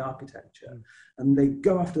points in the architecture and they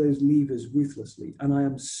go after those levers ruthlessly. And I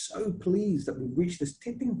am so pleased that we've reached this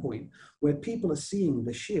tipping point where people are seeing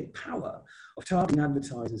the sheer power of targeting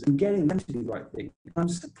advertisers and getting them to do the right thing. I'm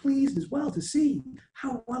just pleased as well to see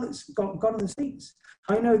how well it's gone in the States.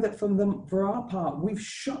 I know that for our part, we've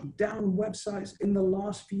shut down websites in the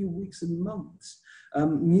last few weeks and months.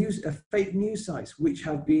 Fake news sites which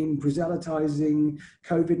have been proselytizing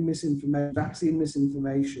COVID misinformation, vaccine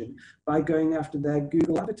misinformation by going after their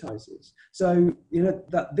Google advertisers. So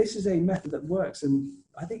that this is a method that works, and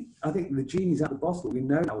I think the genie's out of the bottle. We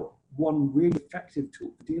know now one really effective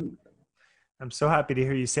tool for dealing with them. I'm so happy to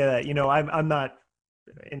hear you say that. I'm not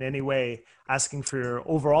in any way asking for your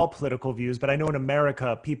overall political views, but I know in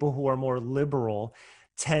America, people who are more liberal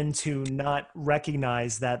tend to not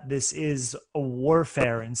recognize that this is a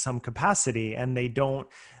warfare in some capacity, and they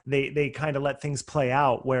kind of let things play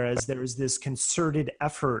out, whereas there's this concerted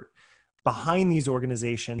effort behind these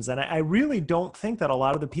organizations. And I really don't think that a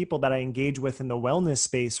lot of the people that I engage with in the wellness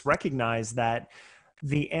space recognize that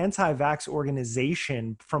the anti-vax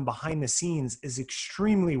organization from behind the scenes is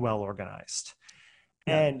extremely well organized.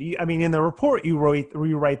 And in the report, you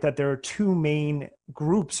write that there are two main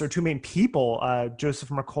groups or two main people, Joseph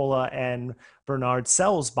Mercola and Bernard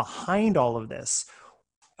Sells, behind all of this.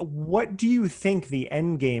 What do you think the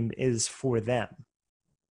end game is for them?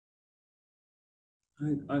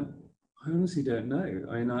 I honestly don't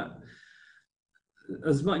know.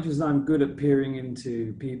 As much as I'm good at peering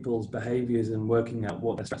into people's behaviors and working out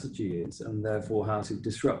what their strategy is and therefore how to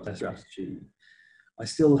disrupt their strategy, I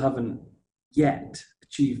still haven't yet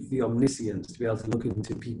achieved the omniscience to be able to look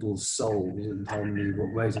into people's souls and tell me what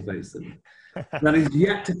motivates them. That is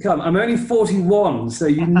yet to come. I'm only 41, so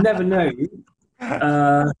you never know.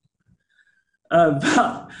 But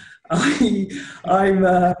I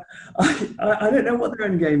don't know what their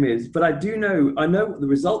end game is, but I know what the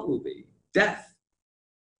result will be: death.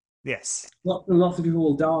 Yes. Lots of people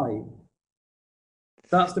will die.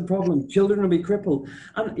 That's the problem. Children will be crippled.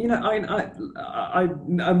 And,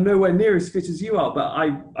 I'm nowhere near as fit as you are, but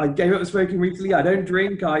I gave up smoking recently. I don't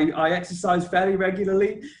drink. I exercise fairly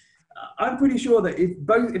regularly. I'm pretty sure that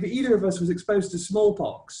if either of us was exposed to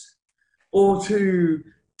smallpox or to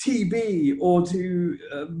TB or to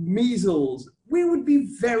measles, we would be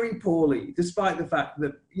very poorly, despite the fact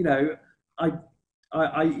that,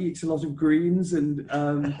 I eat a lot of greens and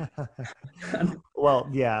well,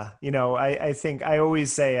 yeah, I think I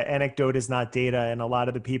always say anecdote is not data, and a lot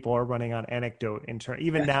of the people are running on anecdote.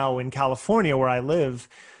 Even now in California, where I live,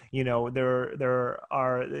 we have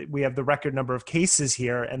the record number of cases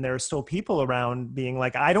here, and there are still people around being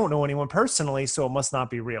like, I don't know anyone personally, so it must not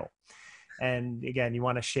be real. And again, you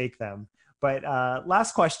want to shake them. But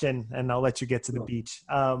last question, and I'll let you get to the beach.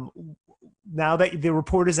 Now that the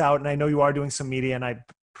report is out, and I know you are doing some media, and I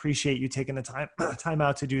appreciate you taking the time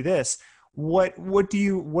out to do this. What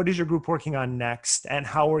is your group working on next, and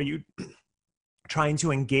how are you trying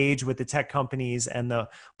to engage with the tech companies and the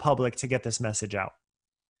public to get this message out?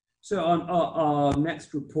 So our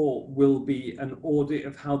next report will be an audit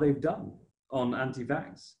of how they've done on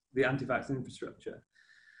anti-vax, the anti-vax infrastructure.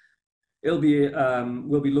 We'll be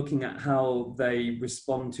looking at how they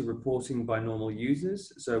respond to reporting by normal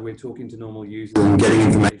users. So we're talking to normal users and getting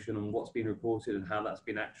information on what's been reported and how that's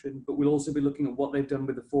been actioned. But we'll also be looking at what they've done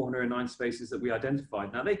with the 409 spaces that we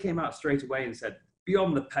identified. Now, they came out straight away and said,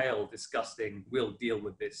 beyond the pale, disgusting, we'll deal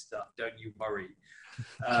with this stuff, don't you worry.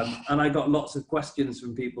 And I got lots of questions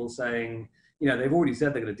from people saying, they've already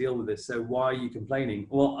said they're going to deal with this, so why are you complaining?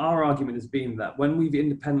 Well, our argument has been that when we've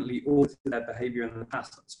independently audited their behavior in the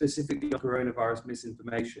past, specifically on coronavirus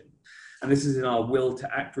misinformation, and this is in our Will to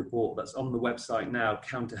Act report that's on the website now,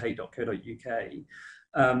 counterhate.co.uk,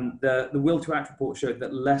 the Will to Act report showed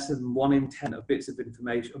that less than 1 in 10 of bits of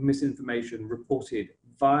misinformation reported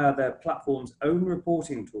via their platform's own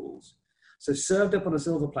reporting tools. So served up on a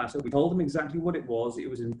silver platter, we told them exactly what it was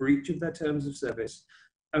in breach of their terms of service.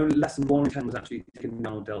 only less than 1 in 10 was actually taken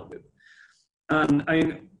down or dealt with. And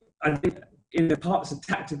I think in the parts of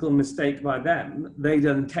tactical mistake by them, they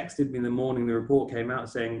then texted me in the morning the report came out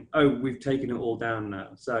saying, oh, we've taken it all down now.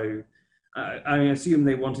 So I assume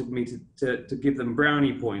they wanted me to give them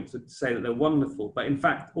brownie points, to say that they're wonderful. But in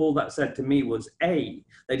fact, all that said to me was, A,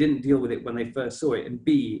 they didn't deal with it when they first saw it, and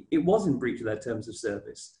B, it was in breach of their terms of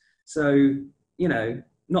service. So,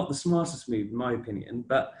 not the smartest move, in my opinion,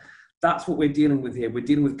 but that's what we're dealing with here. We're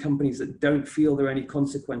dealing with companies that don't feel there are any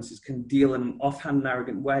consequences, can deal in an offhand and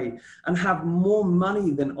arrogant way, and have more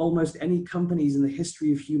money than almost any companies in the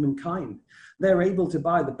history of humankind. They're able to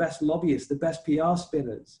buy the best lobbyists, the best PR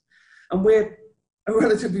spinners. And we're a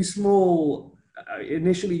relatively small,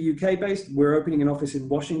 initially UK-based. We're opening an office in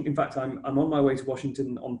Washington. In fact, I'm on my way to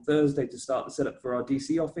Washington on Thursday to start the setup for our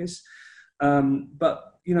DC office. But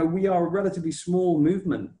we are a relatively small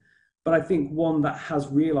movement, but I think one that has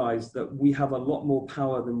realized that we have a lot more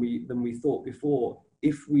power than we thought before.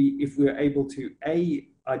 If we're able to A,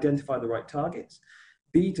 identify the right targets,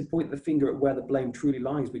 B, to point the finger at where the blame truly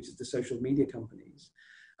lies, which is the social media companies,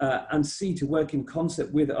 and C, to work in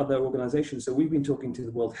concert with other organizations. So we've been talking to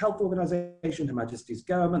the World Health Organization, Her Majesty's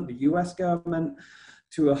government, the US government,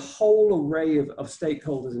 to a whole array of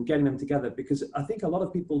stakeholders and getting them together, because I think a lot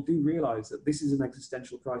of people do realize that this is an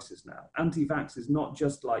existential crisis now. Anti-vax is not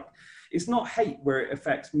just it's not hate where it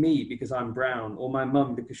affects me because I'm brown, or my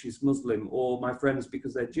mum because she's Muslim, or my friends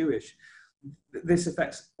because they're Jewish. This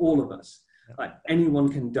affects all of us. Like, anyone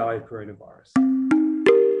can die of coronavirus.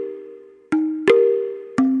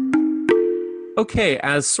 Okay,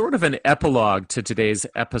 as sort of an epilogue to today's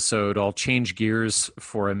episode, I'll change gears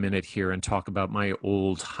for a minute here and talk about my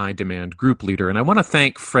old high-demand group leader. And I want to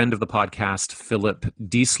thank friend of the podcast, Philip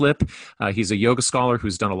Deslip. He's a yoga scholar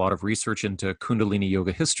who's done a lot of research into Kundalini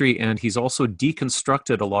yoga history, and he's also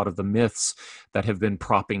deconstructed a lot of the myths that have been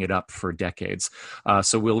propping it up for decades.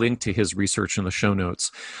 So we'll link to his research in the show notes.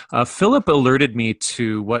 Philip alerted me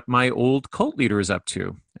to what my old cult leader is up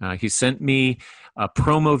to. He sent me a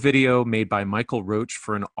promo video made by Michael Roach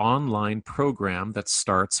for an online program that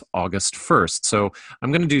starts August 1st. So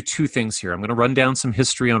I'm going to do two things here. I'm going to run down some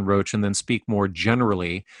history on Roach and then speak more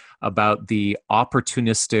generally about the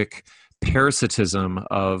opportunistic parasitism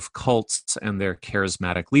of cults and their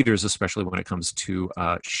charismatic leaders, especially when it comes to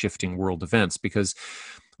shifting world events. Because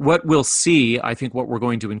what we'll see, I think what we're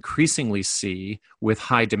going to increasingly see with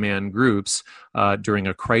high demand groups during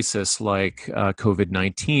a crisis like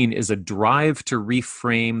COVID-19 is a drive to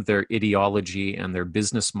reframe their ideology and their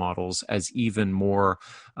business models as even more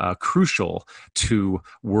crucial to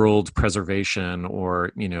world preservation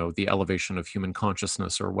or, the elevation of human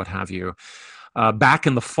consciousness or what have you. Back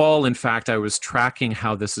in the fall, in fact, I was tracking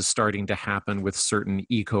how this is starting to happen with certain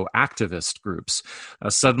eco-activist groups.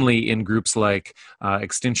 Suddenly, in groups like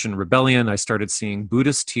Extinction Rebellion, I started seeing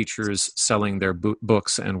Buddhist teachers selling their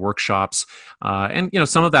books and workshops. And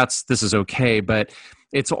some of this is okay, but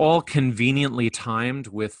it's all conveniently timed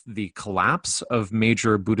with the collapse of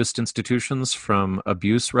major Buddhist institutions from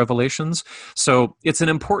abuse revelations. So it's an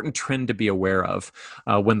important trend to be aware of.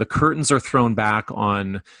 When the curtains are thrown back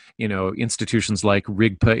on, institutions like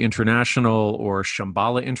Rigpa International or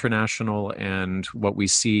Shambhala International, and what we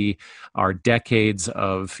see are decades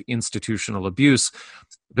of institutional abuse,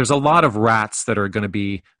 there's a lot of rats that are going to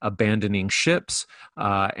be abandoning ships,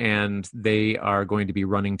 and they are going to be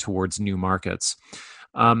running towards new markets.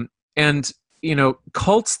 And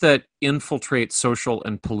cults that infiltrate social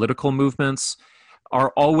and political movements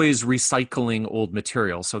are always recycling old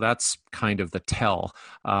material. So that's kind of the tell.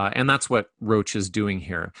 And that's what Roach is doing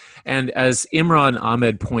here. And as Imran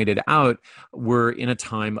Ahmed pointed out, we're in a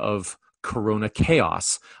time of corona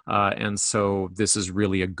chaos. And so this is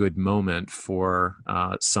really a good moment for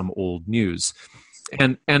some old news.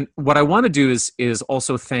 And what I want to do is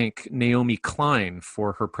also thank Naomi Klein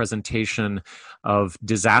for her presentation of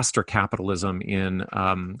disaster capitalism in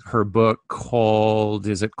her book called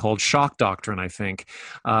Shock Doctrine, I think.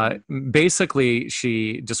 Basically,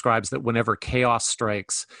 she describes that whenever chaos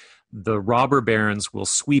strikes, the robber barons will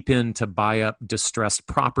sweep in to buy up distressed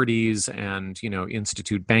properties and,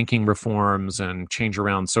 institute banking reforms and change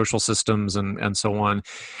around social systems and so on.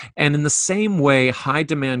 And in the same way, high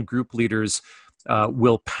demand group leaders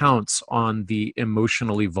will pounce on the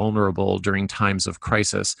emotionally vulnerable during times of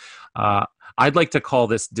crisis. I'd like to call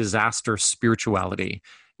this disaster spirituality.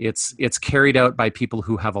 It's carried out by people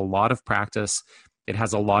who have a lot of practice. It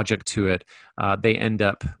has a logic to it. They end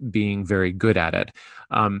up being very good at it.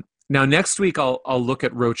 Now, next week, I'll look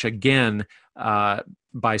at Roach again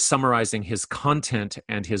by summarizing his content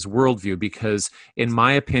and his worldview, because in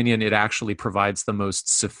my opinion, it actually provides the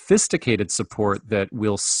most sophisticated support that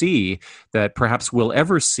we'll see, that perhaps we'll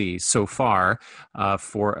ever see so far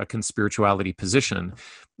for a conspirituality position.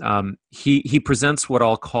 He presents what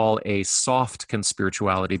I'll call a soft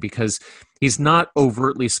conspirituality, because he's not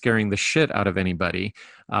overtly scaring the shit out of anybody.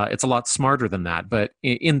 It's a lot smarter than that. But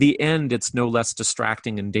in the end, it's no less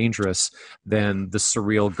distracting and dangerous than the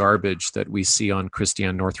surreal garbage that we see on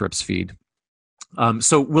Christiane Northrup's feed.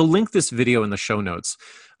 So we'll link this video in the show notes.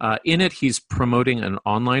 In it, he's promoting an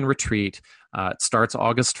online retreat. It starts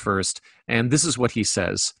August 1st. And this is what he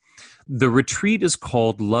says. The retreat is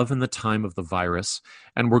called Love in the Time of the Virus,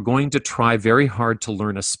 and we're going to try very hard to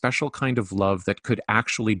learn a special kind of love that could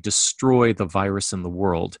actually destroy the virus in the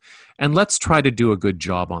world. And let's try to do a good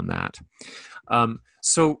job on that.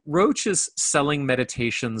 So Roach is selling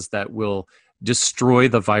meditations that will destroy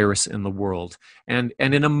the virus in the world. And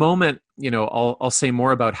in a moment, I'll say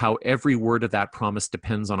more about how every word of that promise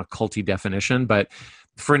depends on a culty definition. But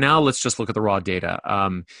for now, let's just look at the raw data.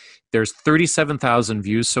 There's 37,000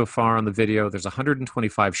 views so far on the video. There's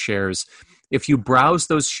 125 shares. If you browse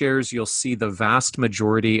those shares, you'll see the vast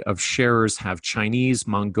majority of sharers have Chinese,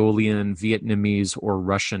 Mongolian, Vietnamese, or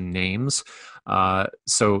Russian names.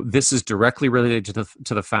 So this is directly related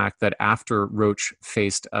to the fact that after Roach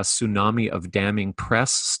faced a tsunami of damning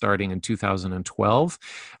press starting in 2012,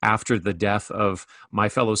 after the death of my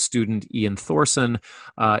fellow student Ian Thorson,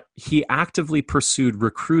 he actively pursued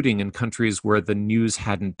recruiting in countries where the news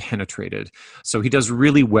hadn't penetrated. So he does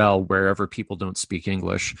really well wherever people don't speak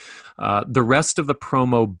English. The rest of the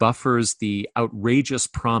promo buffers the outrageous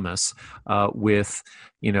promise with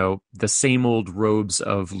the same old robes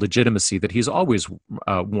of legitimacy that he's always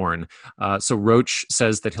worn. So Roach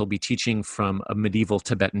says that he'll be teaching from a medieval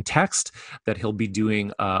Tibetan text, that he'll be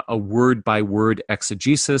doing a word-by-word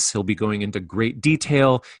exegesis. He'll be going into great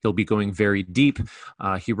detail. He'll be going very deep.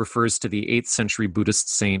 He refers to the 8th century Buddhist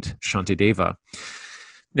saint Shantideva.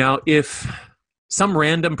 Now, if some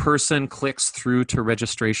random person clicks through to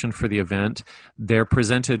registration for the event, they're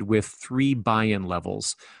presented with 3 buy-in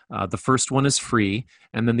levels. The first one is free,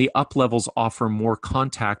 and then the up levels offer more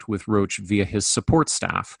contact with Roach via his support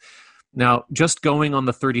staff. Now, just going on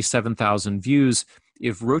the 37,000 views,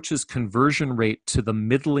 if Roach's conversion rate to the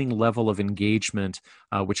middling level of engagement,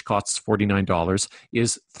 which costs $49,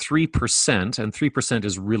 is 3%, and 3%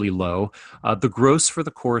 is really low, the gross for the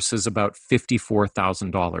course is about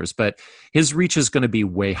 $54,000. But his reach is going to be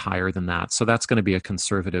way higher than that, so that's going to be a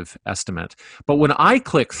conservative estimate. But when I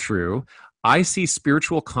click through, I see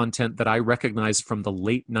spiritual content that I recognize from the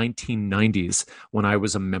late 1990s when I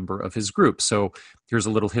was a member of his group. So here's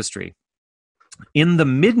a little history. In the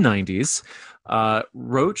mid-90s,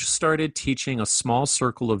 Roach started teaching a small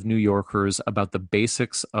circle of New Yorkers about the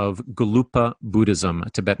basics of Gelugpa Buddhism,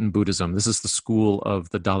 Tibetan Buddhism. This is the school of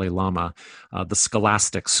the Dalai Lama, the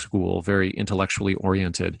scholastic school, very intellectually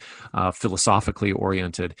oriented, philosophically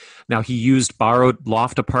oriented. Now, he used borrowed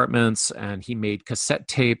loft apartments, and he made cassette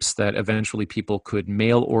tapes that eventually people could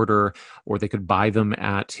mail order, or they could buy them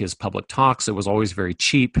at his public talks. It was always very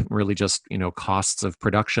cheap, really just, costs of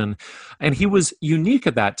production. And he was unique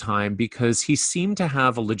at that time because he seemed to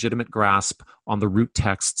have a legitimate grasp on the root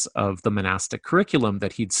texts of the monastic curriculum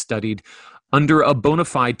that he'd studied under a bona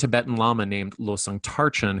fide Tibetan Lama named Losang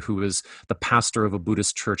Tarchen, who was the pastor of a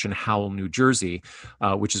Buddhist church in Howell, New Jersey,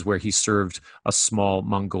 which is where he served a small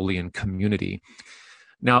Mongolian community.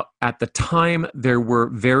 Now, at the time, there were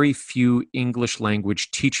very few English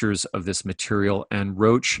language teachers of this material, and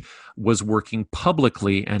Roach was working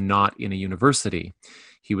publicly and not in a university.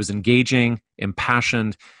 He was engaging,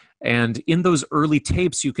 impassioned, and in those early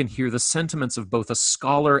tapes, you can hear the sentiments of both a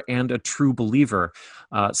scholar and a true believer,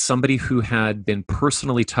 somebody who had been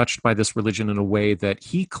personally touched by this religion in a way that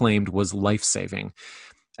he claimed was life-saving.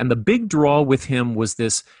 And the big draw with him was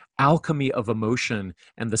this alchemy of emotion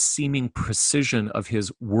and the seeming precision of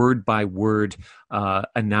his word-by-word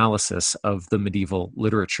analysis of the medieval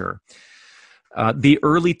literature. The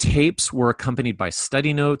early tapes were accompanied by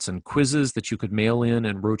study notes and quizzes that you could mail in,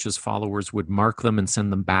 and Roach's followers would mark them and send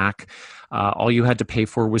them back. All you had to pay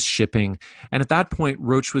for was shipping. And at that point,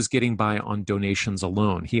 Roach was getting by on donations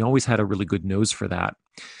alone. He always had a really good nose for that.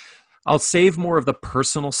 I'll save more of the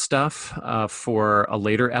personal stuff for a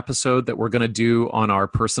later episode that we're going to do on our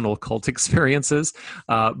personal cult experiences.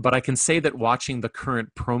 But I can say that watching the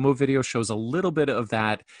current promo video shows a little bit of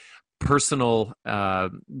that personal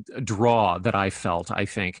draw that I felt, I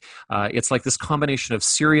think. It's like this combination of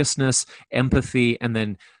seriousness, empathy, and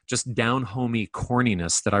then just down-homey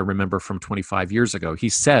corniness that I remember from 25 years ago. He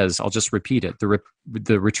says, I'll just repeat it,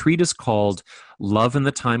 the retreat is called Love in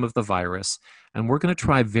the Time of the Virus, and we're going to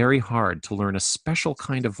try very hard to learn a special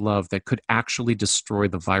kind of love that could actually destroy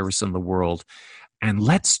the virus in the world. And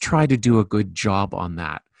let's try to do a good job on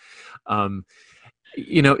that.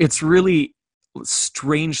 It's really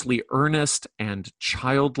strangely earnest and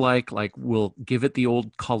childlike, like we'll give it the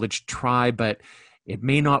old college try, but it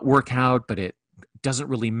may not work out, but it doesn't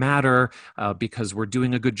really matter because we're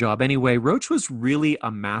doing a good job anyway. Roach was really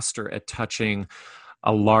a master at touching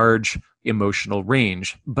a large emotional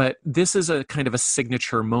range, but this is a kind of a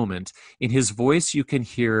signature moment. In his voice, you can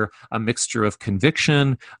hear a mixture of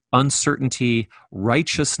conviction, uncertainty,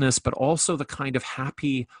 righteousness, but also the kind of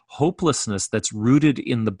happy hopelessness that's rooted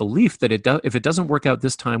in the belief that if it doesn't work out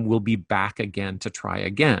this time, we'll be back again to try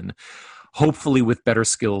again, hopefully with better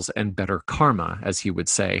skills and better karma, as he would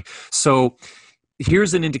say. So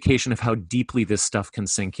here's an indication of how deeply this stuff can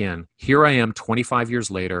sink in. Here I am 25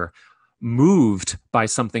 years later, moved by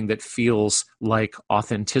something that feels like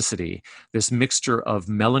authenticity, this mixture of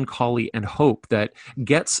melancholy and hope that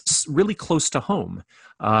gets really close to home.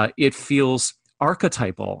 It feels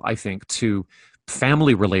archetypal, I think, to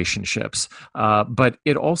family relationships, but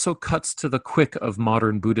it also cuts to the quick of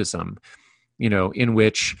modern Buddhism, in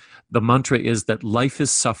which the mantra is that life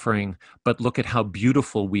is suffering, but look at how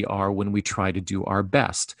beautiful we are when we try to do our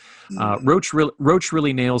best. Roach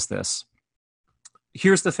really nails this.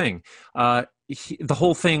 Here's the thing. The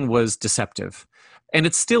whole thing was deceptive. And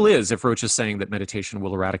it still is if Roach is saying that meditation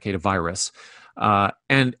will eradicate a virus.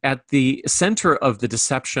 And at the center of the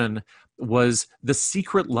deception was the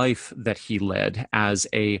secret life that he led as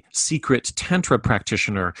a secret Tantra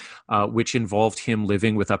practitioner, which involved him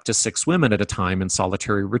living with up to 6 women at a time in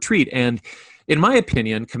solitary retreat. And in my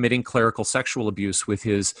opinion, committing clerical sexual abuse with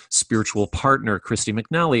his spiritual partner, Christy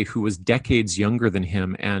McNally, who was decades younger than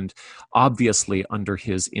him and obviously under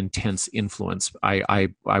his intense influence. I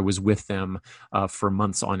was with them for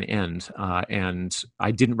months on end, and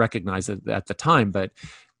I didn't recognize it at the time, but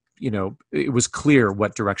it was clear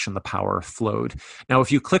what direction the power flowed. Now,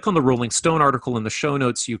 if you click on the Rolling Stone article in the show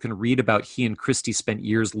notes, you can read about he and Christy spent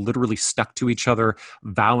years literally stuck to each other,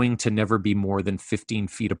 vowing to never be more than 15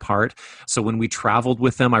 feet apart. So when we traveled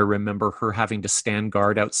with them, I remember her having to stand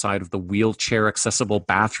guard outside of the wheelchair accessible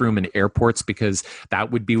bathroom in airports because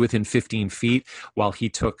that would be within 15 feet while he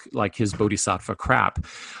took like his bodhisattva crap.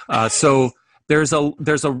 So there's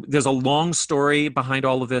a long story behind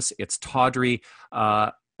all of this. It's tawdry.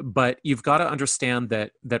 But you've got to understand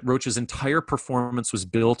that Roach's entire performance was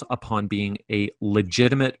built upon being a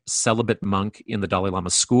legitimate celibate monk in the Dalai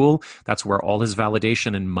Lama's school. That's where all his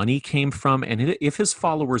validation and money came from. And if his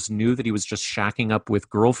followers knew that he was just shacking up with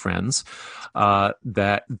girlfriends,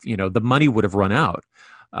 the money would have run out.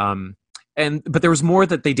 But there was more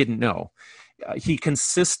that they didn't know. He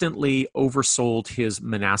consistently oversold his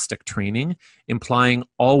monastic training, implying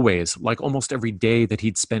always, like almost every day, that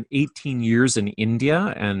he'd spent 18 years in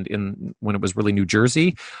India and when it was really New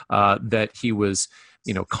Jersey, that he was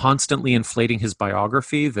constantly inflating his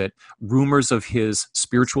biography, that rumors of his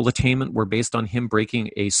spiritual attainment were based on him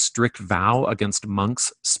breaking a strict vow against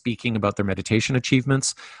monks speaking about their meditation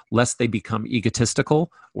achievements, lest they become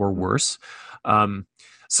egotistical or worse.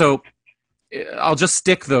 So I'll just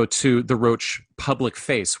stick, though, to the Roach public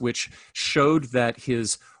face, which showed that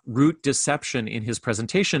his root deception in his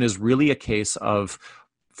presentation is really a case of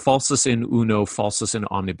falsus in uno, falsus in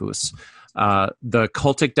omnibus. The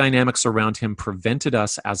cultic dynamics around him prevented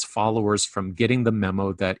us as followers from getting the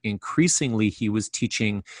memo that increasingly he was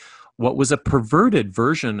teaching what was a perverted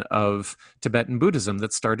version of Tibetan Buddhism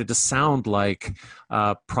that started to sound like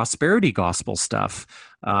prosperity gospel stuff.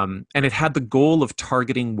 And it had the goal of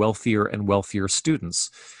targeting wealthier and wealthier students.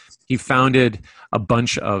 He founded a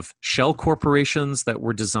bunch of shell corporations that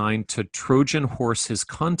were designed to Trojan horse his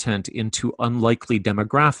content into unlikely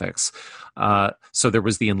demographics. So there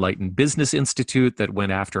was the Enlightened Business Institute that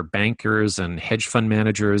went after bankers and hedge fund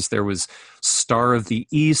managers. There was Star of the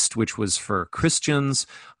East, which was for Christians.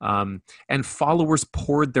 And followers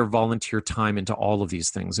poured their volunteer time into all of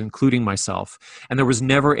these things, including myself. And there was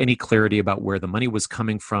never any clarity about where the money was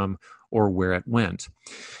coming from or where it went.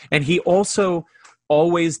 And he also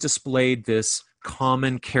always displayed this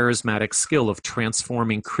common charismatic skill of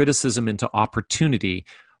transforming criticism into opportunity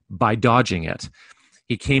by dodging it.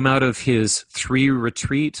 He came out of his 3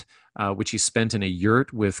 retreat, which he spent in a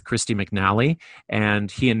yurt with Christy McNally, and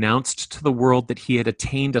he announced to the world that he had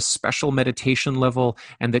attained a special meditation level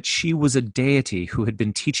and that she was a deity who had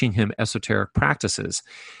been teaching him esoteric practices.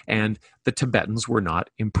 And the Tibetans were not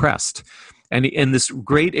impressed. And in this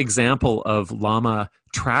great example of Lama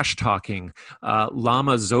trash talking.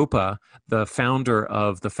 Lama Zopa, the founder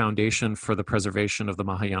of the Foundation for the Preservation of the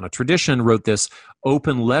Mahayana Tradition, wrote this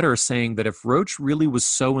open letter saying that if Roach really was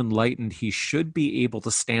so enlightened, he should be able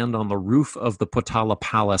to stand on the roof of the Potala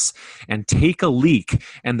Palace and take a leak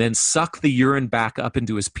and then suck the urine back up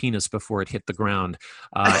into his penis before it hit the ground.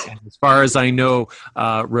 And as far as I know,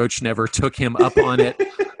 Roach never took him up on it.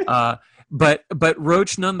 But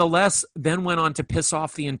Roach nonetheless then went on to piss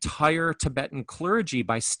off the entire Tibetan clergy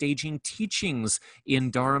by staging teachings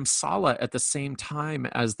in Dharamsala at the same time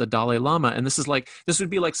as the Dalai Lama. And this would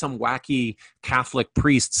be like some wacky Catholic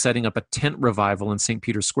priest setting up a tent revival in St.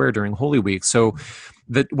 Peter's Square during Holy Week. So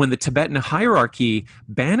that when the Tibetan hierarchy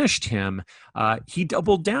banished him, he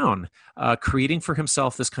doubled down, creating for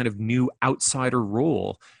himself this kind of new outsider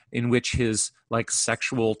role in which his like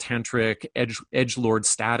sexual tantric edgelord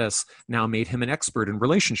status now made him an expert in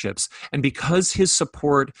relationships. And because his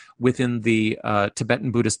support within the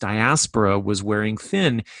Tibetan Buddhist diaspora was wearing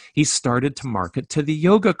thin, he started to market to the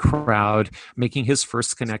yoga crowd, making his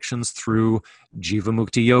first connections through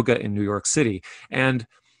Jivamukti Yoga in New York City. And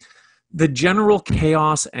the general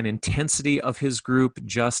chaos and intensity of his group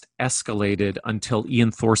just escalated until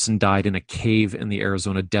Ian Thorson died in a cave in the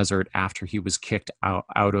Arizona desert after he was kicked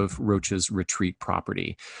out of Roach's retreat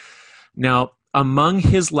property. Now, among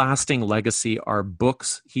his lasting legacy are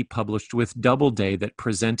books he published with Doubleday that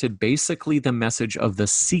presented basically the message of the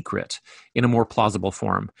secret in a more plausible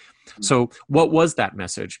form. So what was that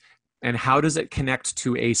message? And how does it connect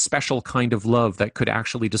to a special kind of love that could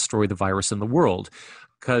actually destroy the virus in the world?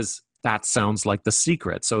 Because that sounds like the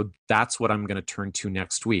secret. So that's what I'm going to turn to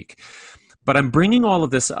next week. But I'm bringing all of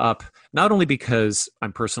this up not only because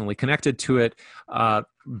I'm personally connected to it,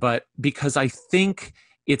 but because I think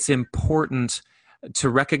it's important to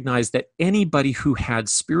recognize that anybody who had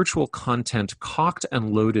spiritual content cocked and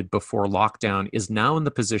loaded before lockdown is now in the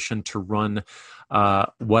position to run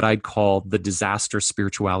what I'd call the disaster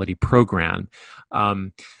spirituality program.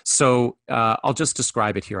 So I'll just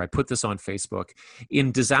describe it here. I put this on Facebook.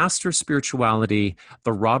 In disaster spirituality,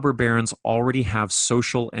 the robber barons already have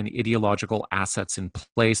social and ideological assets in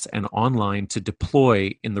place and online to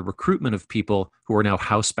deploy in the recruitment of people who are now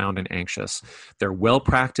housebound and anxious. They're well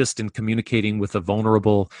practiced in communicating with the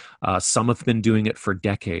vulnerable. Some have been doing it for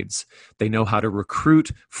decades. They know how to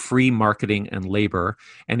recruit, free marketing, and labor.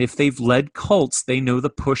 And if they've led cults, they know the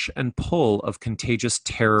push and pull of contagious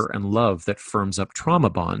terror and love that firms up trauma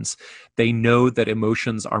bonds. They know that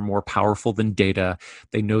emotions are more powerful than data.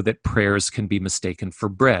 They know that prayers can be mistaken for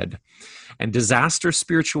bread. And disaster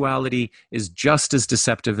spirituality is just as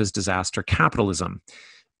deceptive as disaster capitalism.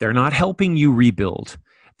 They're not helping you rebuild.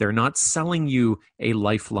 They're not selling you a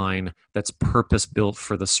lifeline that's purpose-built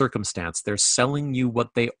for the circumstance. They're selling you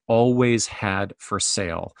what they always had for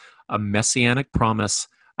sale: a messianic promise,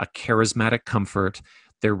 a charismatic comfort.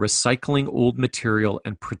 They're recycling old material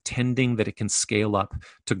and pretending that it can scale up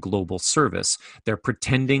to global service. They're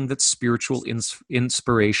pretending that spiritual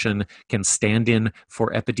inspiration can stand in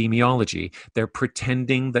for epidemiology. They're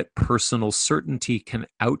pretending that personal certainty can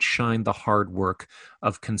outshine the hard work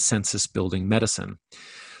of consensus-building medicine.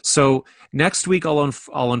 So next week,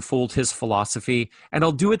 I'll unfold his philosophy, and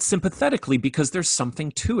I'll do it sympathetically because there's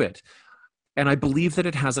something to it. And I believe that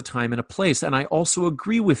it has a time and a place. And I also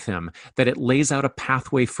agree with him that it lays out a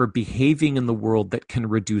pathway for behaving in the world that can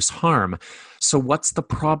reduce harm. So what's the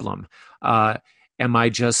problem? Am I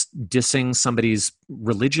just dissing somebody's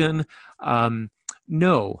religion?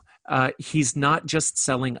 No, he's not just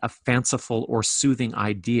selling a fanciful or soothing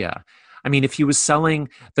idea. I mean, if he was selling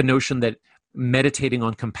the notion that meditating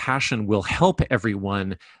on compassion will help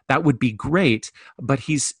everyone, that would be great. But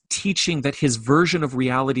he's teaching that his version of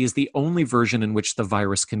reality is the only version in which the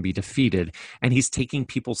virus can be defeated. And he's taking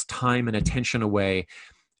people's time and attention away.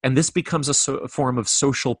 And this becomes a form of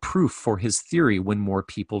social proof for his theory when more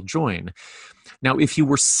people join. Now, if you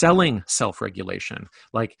were selling self-regulation,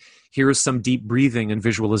 like here's some deep breathing and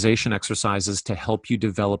visualization exercises to help you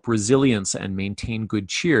develop resilience and maintain good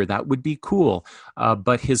cheer, that would be cool.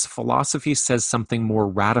 But his philosophy says something more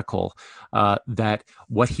radical, that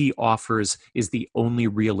what he offers is the only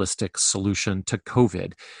realistic solution to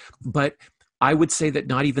COVID. But I would say that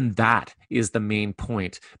not even that is the main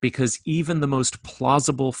point, because even the most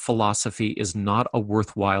plausible philosophy is not a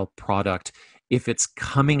worthwhile product if it's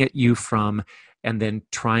coming at you from and then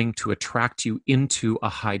trying to attract you into a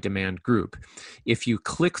high demand group. If you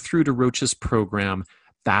click through to Roach's program,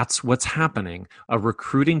 that's what's happening: a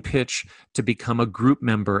recruiting pitch to become a group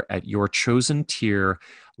member at your chosen tier,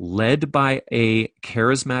 led by a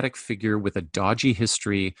charismatic figure with a dodgy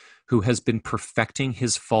history who has been perfecting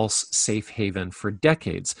his false safe haven for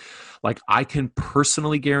decades. Like, I can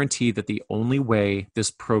personally guarantee that the only way this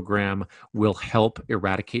program will help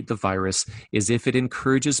eradicate the virus is if it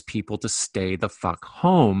encourages people to stay the fuck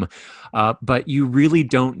home. But you really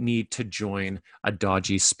don't need to join a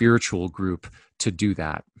dodgy spiritual group to do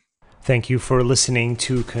that. Thank you for listening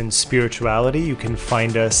to Conspirituality. You can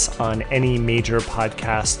find us on any major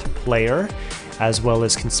podcast player, as well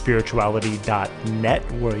as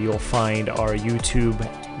conspirituality.net, where you'll find our YouTube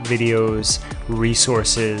videos,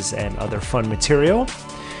 resources, and other fun material.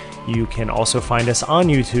 You can also find us on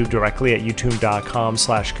YouTube directly at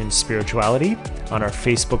youtube.com/conspirituality, on our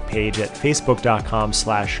Facebook page at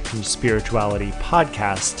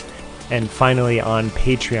facebook.com/conspiritualitypodcast, and finally on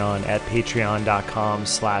Patreon at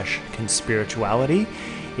patreon.com/conspirituality.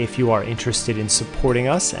 If you are interested in supporting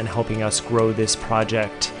us and helping us grow this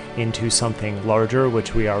project into something larger,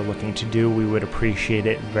 which we are looking to do, we would appreciate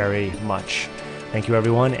it very much. Thank you,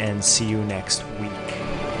 everyone, and see you next week.